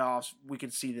in the playoffs, we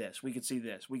could see this, we could see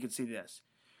this, we could see this.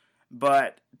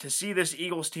 But to see this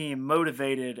Eagles team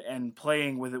motivated and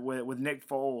playing with Nick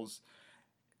Foles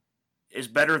is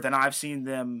better than I've seen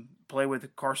them play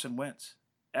with Carson Wentz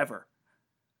ever.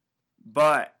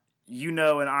 But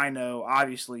and I know,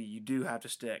 obviously, you do have to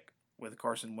stick with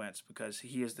Carson Wentz because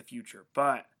he is the future.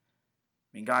 But, I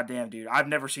mean, goddamn, dude, I've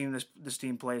never seen this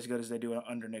team play as good as they do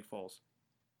under Nick Foles.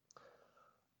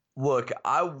 Look,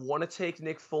 I want to take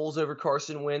Nick Foles over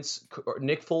Carson Wentz.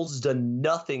 Nick Foles has done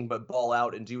nothing but ball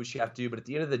out and do what you have to do. But at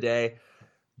the end of the day,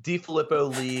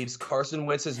 DeFilippo leaves. Carson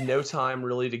Wentz has no time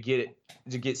really to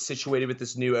get situated with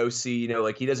this new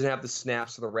OC. He doesn't have the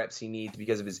snaps or the reps he needs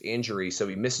because of his injury, so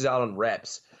he misses out on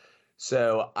reps.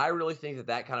 So I really think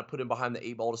that kind of put him behind the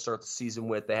 8 ball to start the season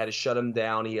with. They had to shut him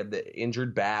down. He had the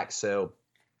injured back, so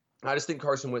I just think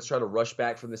Carson Wentz tried to rush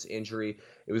back from this injury.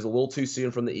 It was a little too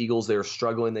soon from the Eagles. They were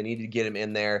struggling. They needed to get him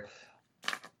in there.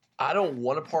 I don't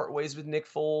want to part ways with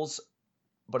Nick Foles,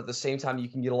 but at the same time, you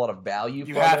can get a lot of value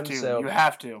from him. You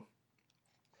have to.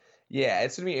 Yeah,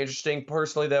 it's going to be interesting.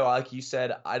 Personally, though, like you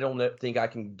said, I don't think I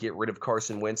can get rid of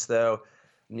Carson Wentz, though.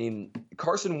 I mean,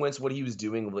 Carson Wentz, what he was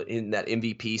doing in that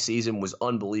MVP season was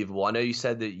unbelievable. I know you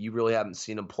said that you really haven't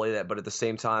seen him play that, but at the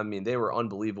same time, I mean, they were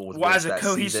unbelievable with Wentz that season. As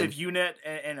a cohesive unit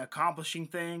and accomplishing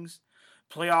things,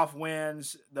 playoff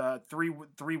wins, the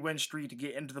three win streak to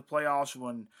get into the playoffs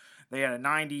when they had a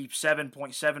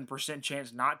 97.7%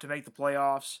 chance not to make the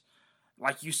playoffs.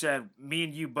 Like you said, me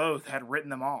and you both had written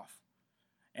them off.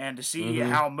 And to see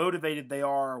how motivated they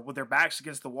are with their backs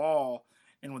against the wall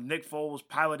and with Nick Foles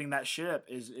piloting that ship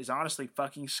is honestly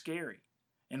fucking scary.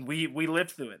 And we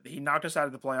lived through it. He knocked us out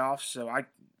of the playoffs, so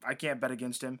I can't bet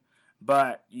against him.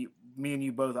 But me and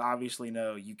you both obviously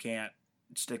know you can't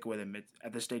stick with him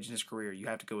at this stage in his career. You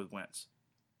have to go with Wentz.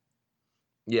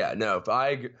 Yeah, no,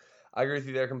 I agree with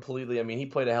you there completely. I mean, he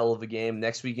played a hell of a game.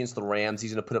 Next week against the Rams,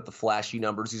 he's going to put up the flashy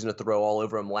numbers. He's going to throw all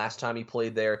over them. Last time he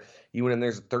played there, he went in there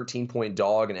as a 13-point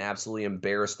dog and absolutely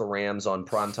embarrassed the Rams on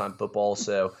primetime football.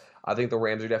 So I think the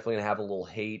Rams are definitely going to have a little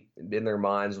hate in their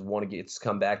minds, want to get to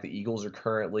come back. The Eagles are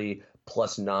currently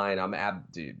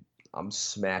 +9. I'm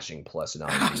smashing +9.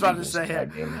 I was about to say,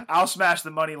 I'll smash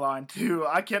the money line too.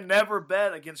 I can never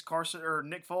bet against Carson or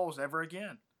Nick Foles ever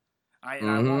again. I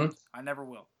won't. I never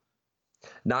will.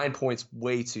 9 points,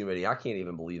 way too many. I can't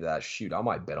even believe that. Shoot, I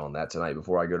might bet on that tonight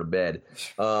before I go to bed.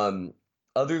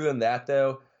 Other than that,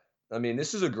 though, I mean,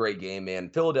 this is a great game, man.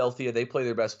 Philadelphia, they play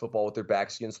their best football with their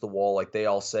backs against the wall. Like they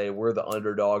all say, we're the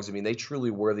underdogs. I mean, they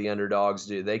truly were the underdogs,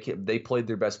 dude. They played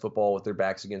their best football with their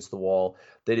backs against the wall.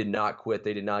 They did not quit.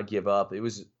 They did not give up.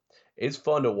 It's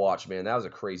fun to watch, man. That was a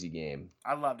crazy game.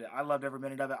 I loved it. I loved every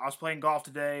minute of it. I was playing golf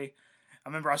today. I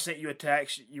remember I sent you a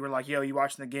text. You were like, "Yo, you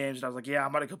watching the games?" And I was like, "Yeah,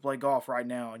 I'm about to go play golf right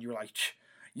now." And you were like,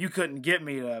 "You couldn't get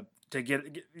me to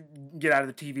get out of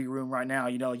the TV room right now.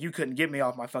 You know, you couldn't get me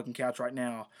off my fucking couch right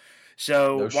now."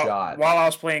 So No shot. while I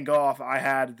was playing golf, I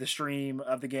had the stream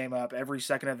of the game up every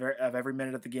second of every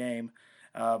minute of the game.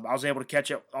 I was able to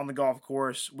catch it on the golf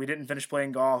course. We didn't finish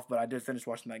playing golf, but I did finish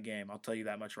watching that game. I'll tell you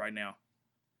that much right now.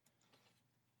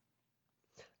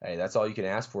 Hey, that's all you can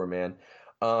ask for, man.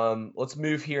 Let's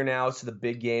move here now to the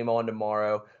big game on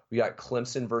tomorrow. We got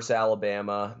Clemson versus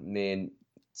Alabama. I mean,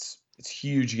 it's a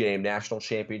huge game, national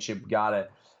championship. Gotta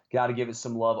give it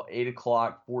some love.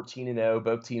 8:00, 14-0.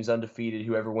 Both teams undefeated.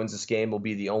 Whoever wins this game will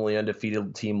be the only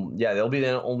undefeated team. Yeah, they'll be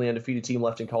the only undefeated team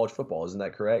left in college football. Isn't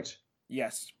that correct?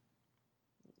 Yes.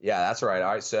 Yeah, that's right.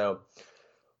 All right. So,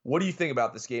 what do you think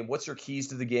about this game? What's your keys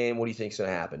to the game? What do you think's going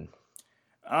to happen?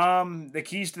 The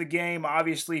keys to the game,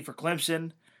 obviously, for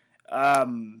Clemson.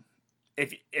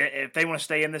 If they want to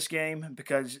stay in this game,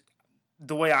 because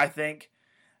the way I think,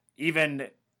 even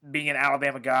being an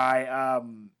Alabama guy,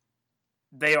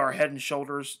 they are head and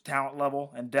shoulders talent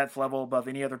level and depth level above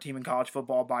any other team in college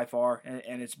football by far,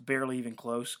 and it's barely even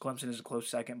close. Clemson is a close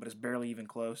second, but it's barely even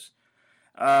close.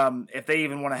 If they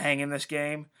even want to hang in this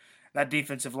game, that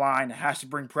defensive line has to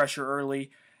bring pressure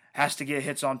early, has to get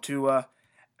hits on Tua,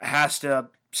 has to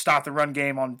stop the run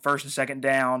game on first and second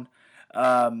down.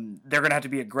 They're going to have to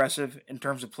be aggressive in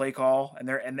terms of play call, and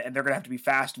they're going to have to be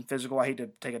fast and physical. I hate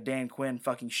to take a Dan Quinn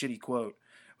fucking shitty quote,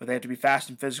 but they have to be fast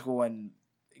and physical and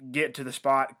get to the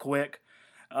spot quick.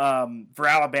 For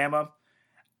Alabama,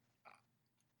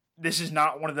 this is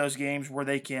not one of those games where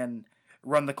they can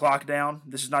run the clock down.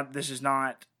 This is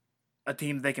not a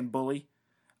team that they can bully.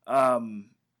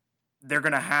 They're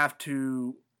going to have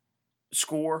to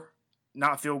score,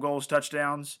 not field goals,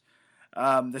 touchdowns.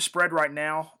 The spread right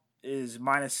now is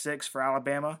 -6 for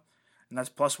Alabama, and that's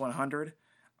plus 100.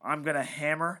 I'm going to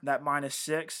hammer that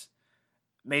 -6,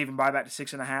 may even buy back to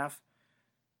 6.5,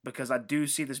 because I do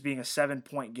see this being a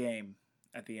 7-point game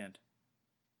at the end.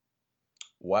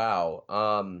 Wow.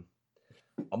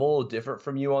 I'm a little different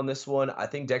from you on this one. I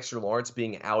think Dexter Lawrence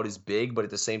being out is big, but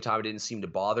at the same time, it didn't seem to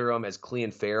bother him as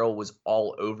Clelin Ferrell was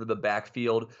all over the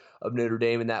backfield of Notre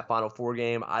Dame in that Final Four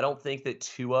game. I don't think that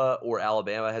Tua or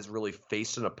Alabama has really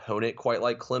faced an opponent quite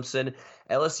like Clemson.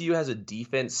 LSU has a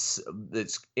defense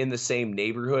that's in the same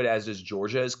neighborhood as does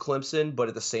Georgia as Clemson, but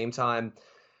at the same time,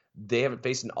 they haven't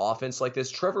faced an offense like this.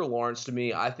 Trevor Lawrence, to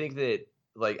me, I think that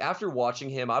after watching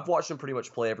him, I've watched him pretty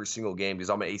much play every single game because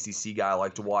I'm an ACC guy. I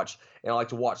like to watch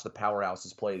the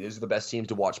powerhouses play. These are the best teams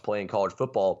to watch play in college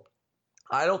football.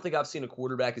 I don't think I've seen a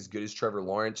quarterback as good as Trevor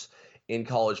Lawrence in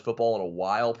college football in a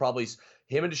while. Probably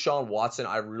him and Deshaun Watson,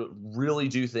 I really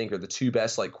do think are the two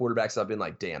best quarterbacks. I've been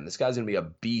like, damn, this guy's gonna be a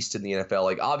beast in the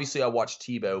NFL. Obviously I watched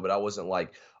Tebow, but I wasn't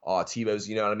like, oh, Tebow's,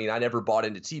 you know what I mean? I never bought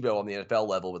into Tebow on the NFL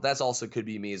level, but that's also could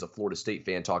be me as a Florida State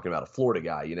fan talking about a Florida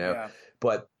guy, you know? Yeah.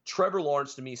 But Trevor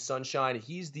Lawrence, to me, sunshine,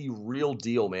 he's the real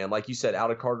deal, man. Like you said, out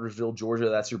of Cartersville, Georgia,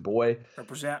 that's your boy.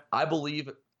 Represent. I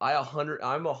believe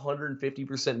I'm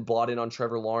 150% bought in on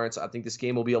Trevor Lawrence. I think this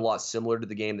game will be a lot similar to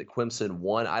the game that Clemson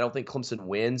won. I don't think Clemson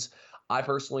wins. I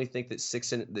personally think that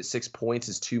 6 points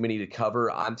is too many to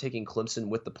cover. I'm taking Clemson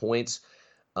with the points.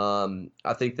 I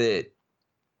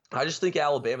just think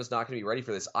Alabama's not going to be ready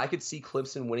for this. I could see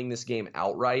Clemson winning this game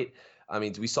outright. I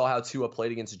mean, we saw how Tua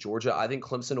played against Georgia. I think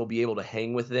Clemson will be able to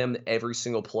hang with them every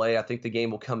single play. I think the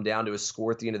game will come down to a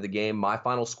score at the end of the game. My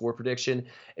final score prediction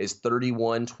is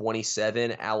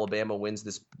 31-27. Alabama wins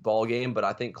this ball game, but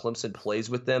I think Clemson plays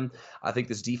with them. I think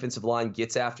this defensive line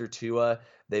gets after Tua.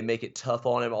 They make it tough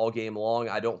on him all game long.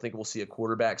 I don't think we'll see a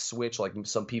quarterback switch like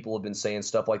some people have been saying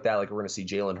stuff like that. Like we're going to see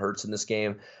Jalen Hurts in this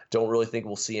game. Don't really think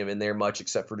we'll see him in there much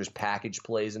except for just package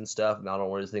plays and stuff. And I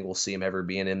don't really think we'll see him ever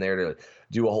being in there to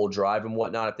do a whole drive and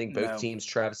whatnot. I think both teams,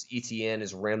 Travis Etienne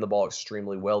has ran the ball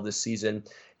extremely well this season.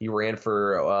 He ran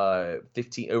for over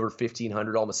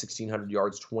 1,500, almost 1,600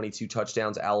 yards, 22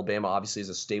 touchdowns. Alabama obviously is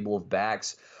a stable of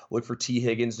backs. Look for T.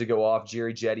 Higgins to go off.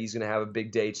 Jerry Jetty's going to have a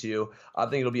big day too. I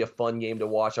think it'll be a fun game to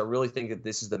watch. I really think that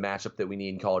this is the matchup that we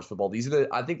need in college football.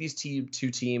 I think these two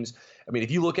teams, I mean,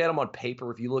 if you look at them on paper,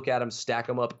 if you look at them, stack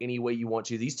them up any way you want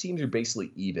to, these teams are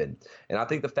basically even. And I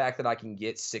think the fact that I can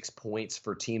get 6 points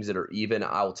for teams that are even,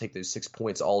 I will take those 6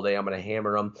 points all day. I'm going to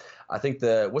hammer them. I think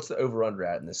what's the over-under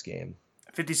at in this game?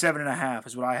 57.5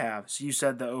 is what I have. So you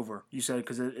said the over. You said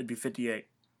because it'd be 58.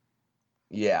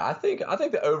 Yeah, I think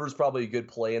the over is probably a good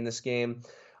play in this game.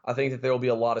 I think that there will be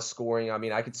a lot of scoring. I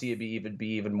mean, I could see it be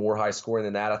even more high scoring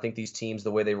than that. I think these teams,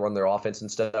 the way they run their offense and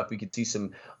stuff, we could see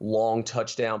some long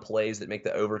touchdown plays that make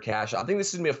the over cash. I think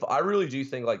this is gonna be I really do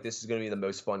think like this is gonna be the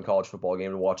most fun college football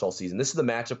game to watch all season. This is the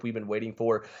matchup we've been waiting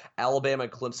for. Alabama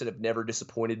and Clemson have never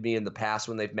disappointed me in the past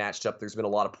when they've matched up. There's been a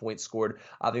lot of points scored.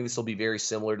 I think this will be very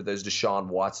similar to those Deshaun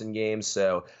Watson games.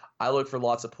 So I look for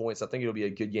lots of points. I think it'll be a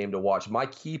good game to watch. My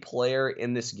key player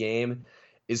in this game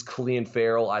is Clelin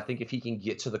Ferrell. I think if he can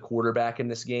get to the quarterback in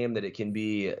this game, that it can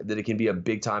be a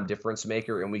big time difference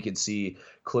maker, and we could see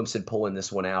Clemson pulling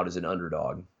this one out as an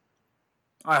underdog.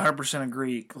 I 100%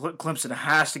 agree. Clemson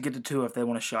has to get to two if they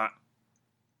want a shot.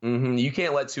 You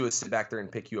can't let Tua sit back there and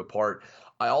pick you apart.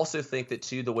 I also think that,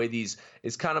 too, the way these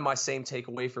is kind of my same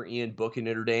takeaway for Ian Book in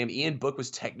Notre Dame. Ian Book was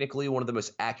technically one of the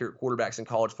most accurate quarterbacks in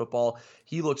college football.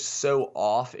 He looked so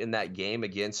off in that game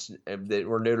against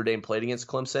where Notre Dame played against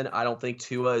Clemson. I don't think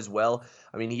Tua as well.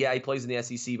 I mean, yeah, he plays in the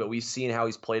SEC, but we've seen how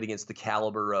he's played against the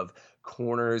caliber of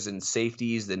corners and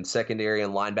safeties and secondary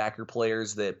and linebacker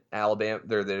players that Alabama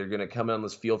that are going to come on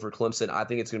this field for Clemson. I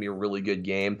think it's going to be a really good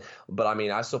game, but I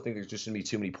mean, I still think there's just going to be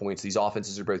too many points. These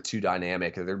offenses are both too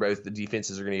dynamic. The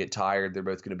defenses are going to get tired. They're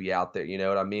both going to be out there. You know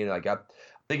what I mean? Like I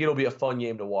think it'll be a fun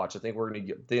game to watch. I think we're going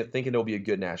to thinking it'll be a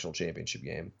good national championship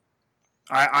game.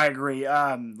 I agree.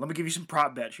 Let me give you some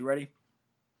prop bets. You ready?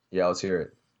 Yeah, let's hear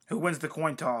it. Who wins the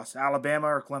coin toss, Alabama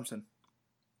or Clemson?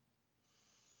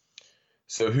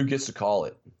 So who gets to call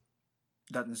it?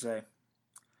 Doesn't say.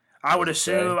 I would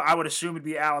assume it'd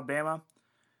be Alabama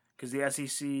because the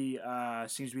SEC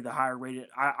seems to be the higher rated.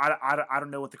 I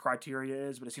don't know what the criteria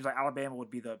is, but it seems like Alabama would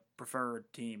be the preferred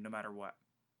team no matter what.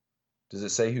 Does it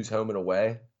say who's home and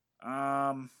away?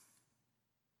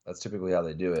 That's typically how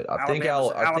they do it.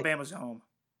 Alabama's home.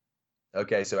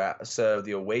 Okay, so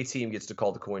the away team gets to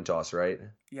call the coin toss, right?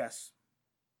 Yes.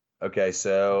 Okay,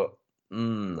 so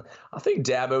I think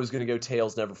Dabo's going to go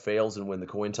tails never fails and win the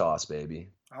coin toss, baby.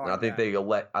 I think they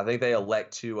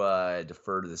elect to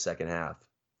defer to the second half.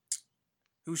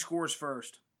 Who scores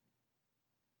first?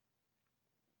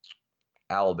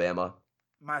 Alabama.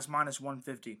 Minus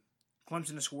 150.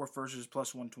 Clemson to score first is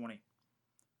plus 120.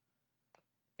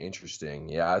 Interesting.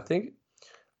 Yeah,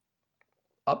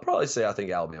 I'll probably say I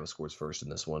think Alabama scores first in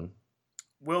this one.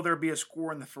 Will there be a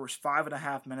score in the first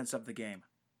 5.5 minutes of the game?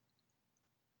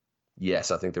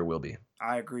 Yes, I think there will be.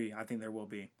 I agree. I think there will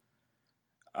be.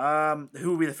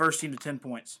 Who will be the first team to 10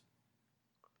 points?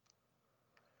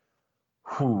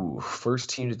 First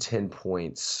team to 10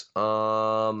 points.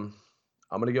 I'm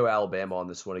going to go Alabama on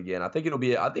this one again. I think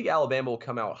Alabama will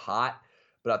come out hot,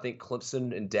 but I think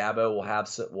Clemson and Dabo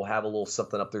will have a little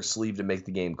something up their sleeve to make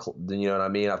the game. You know what I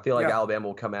mean? I feel like Alabama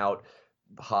will come out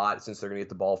hot since they're going to get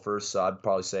the ball first, so I'd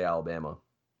probably say Alabama.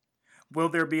 Will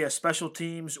there be a special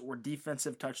teams or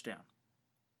defensive touchdown?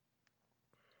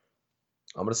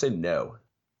 I'm going to say no.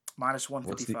 Minus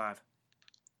 155.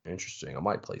 Interesting. I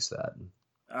might place that.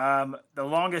 The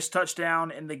longest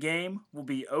touchdown in the game will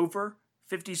be over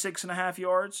 56.5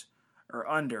 yards or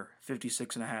under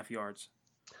 56.5 yards.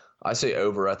 I say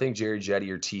over. I think Jerry Jeudy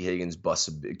or T. Higgins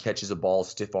catches a ball,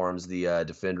 stiff arms the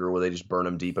defender, where they just burn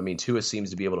him deep. I mean, Tua seems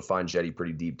to be able to find Jeudy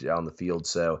pretty deep down the field,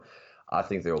 so I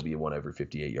think there will be one over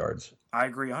 58 yards. I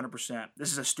agree 100%.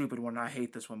 This is a stupid one. I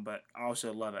hate this one, but I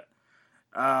also love it.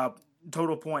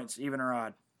 Total points, even or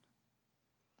odd?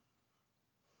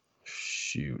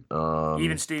 Shoot.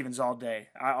 Even Stevens all day.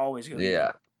 I always go.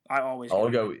 Yeah.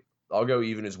 Even. I'll go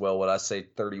even as well. What I say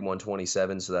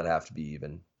 31-27, so that'd have to be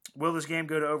even. Will this game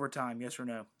go to overtime? Yes or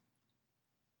no?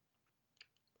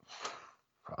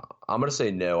 I'm going to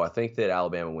say no. I think that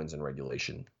Alabama wins in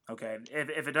regulation. Okay.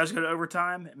 If it does go to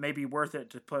overtime, it may be worth it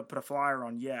to put a flyer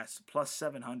on yes, plus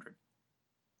 700.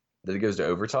 That it goes to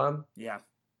overtime? Yeah.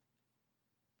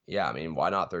 Yeah, I mean, why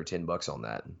not throw $10 on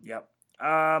that? Yep.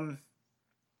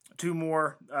 Two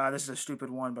more. This is a stupid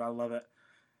one, but I love it.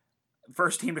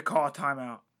 First team to call a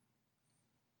timeout.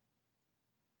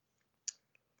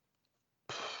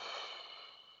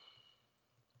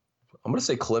 I'm going to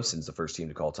say Clemson's the first team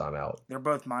to call timeout. They're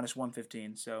both minus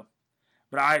 115, so.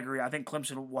 But I agree. I think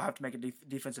Clemson will have to make a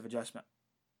defensive adjustment.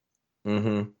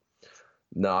 Mm-hmm.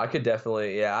 No, I could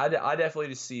definitely, yeah, I definitely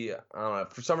just see, I don't know,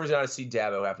 for some reason I see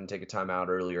Dabo having to take a timeout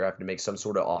earlier, having to make some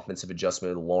sort of offensive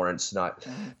adjustment with Lawrence, not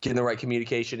getting the right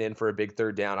communication in for a big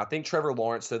third down. I think Trevor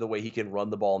Lawrence, though, the way he can run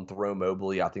the ball and throw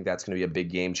mobily, I think that's going to be a big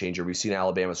game changer. We've seen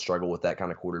Alabama struggle with that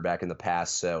kind of quarterback in the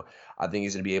past, so I think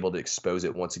he's going to be able to expose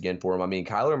it once again for him. I mean,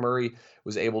 Kyler Murray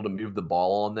was able to move the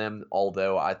ball on them,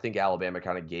 although I think Alabama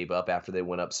kind of gave up after they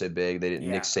went up so big.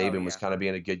 Nick Saban was kind of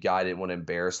being a good guy, didn't want to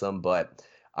embarrass them, but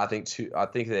I think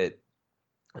that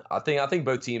I think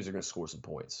both teams are going to score some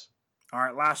points. All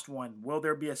right, last one. Will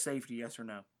there be a safety? Yes or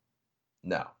no?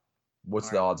 No. What's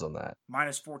All the right. odds on that?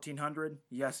 Minus 1,400.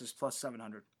 Yes is plus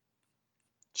 700.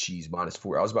 Jeez,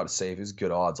 -4. I was about to say if it's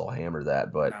good odds, I'll hammer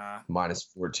that, but Nah.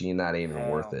 -14, that ain't even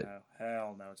worth it.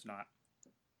 Hell no, it's not.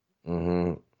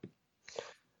 Mm-hmm.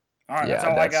 All right, that's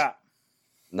all I got.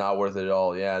 Not worth it at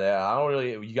all. Yeah. I don't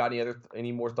really. You got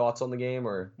any more thoughts on the game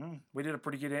or? We did a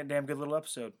pretty damn good little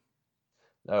episode.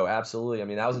 Oh, absolutely. I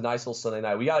mean, that was a nice little Sunday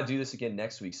night. We got to do this again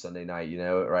next week, Sunday night.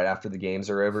 Right after the games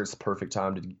are over, it's the perfect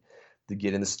time to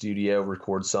get in the studio,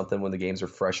 record something when the games are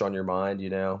fresh on your mind.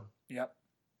 Yep.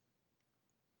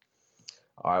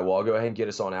 All right. Well, I'll go ahead and get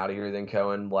us on out of here then,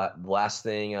 Cohen. Last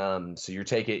thing. So you're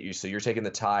taking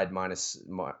the Tide minus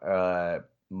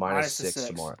 6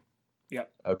 tomorrow.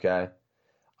 Yep. Okay.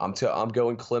 I'm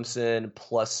going Clemson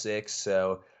 +6.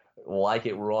 So like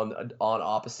it, we're on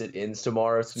opposite ends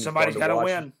tomorrow. Somebody's got to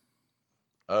win.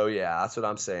 Oh yeah, that's what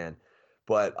I'm saying.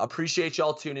 But I appreciate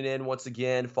y'all tuning in once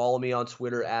again. Follow me on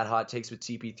Twitter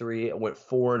 @HotTakesWithTP3. I went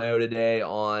 4-0 today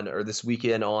this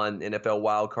weekend on NFL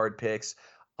wildcard picks.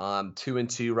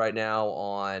 2-2 right now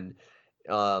on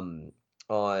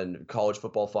college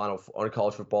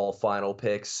football final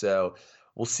picks. So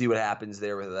we'll see what happens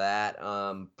there with that.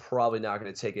 Probably not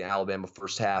going to take an Alabama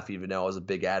first half, even though I was a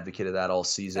big advocate of that all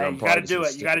season. Hey, you got to do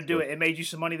it. You got to do it. It made you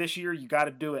some money this year. You got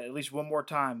to do it at least one more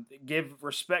time. Give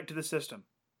respect to the system.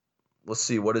 Let's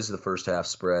see. What is the first half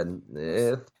spread?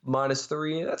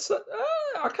 -3. That's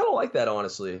I kind of like that,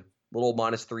 honestly. Little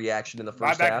 -3 action in the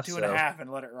first Buy back half. to 2.5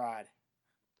 and let it ride.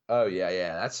 Oh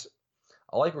yeah.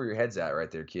 I like where your head's at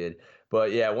right there, kid.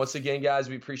 But yeah, once again, guys,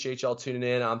 we appreciate y'all tuning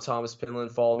in. I'm Thomas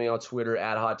Penland. Follow me on Twitter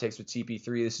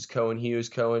 @HotTakesWithTP3. This is Cohen Hughes.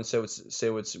 Cohen, say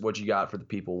what you got for the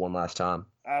people one last time.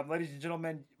 Ladies and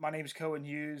gentlemen, my name is Cohen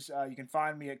Hughes. You can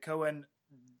find me at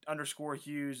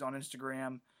Cohen_Hughes on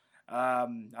Instagram.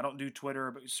 I don't do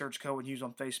Twitter, but search Cohen Hughes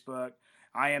on Facebook.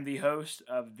 I am the host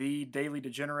of the Daily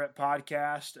Degenerate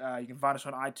podcast. You can find us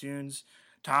on iTunes.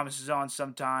 Thomas is on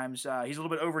sometimes. He's a little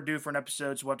bit overdue for an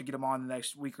episode, so we'll have to get him on the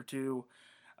next week or two.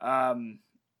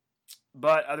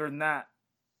 But other than that,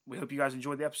 we hope you guys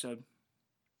enjoyed the episode.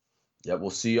 Yeah, we'll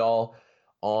see y'all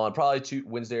on probably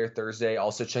Wednesday or Thursday.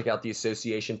 Also check out the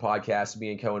Association podcast.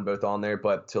 Me and Cohen both on there.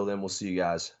 But till then, we'll see you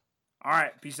guys. All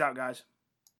right. Peace out, guys.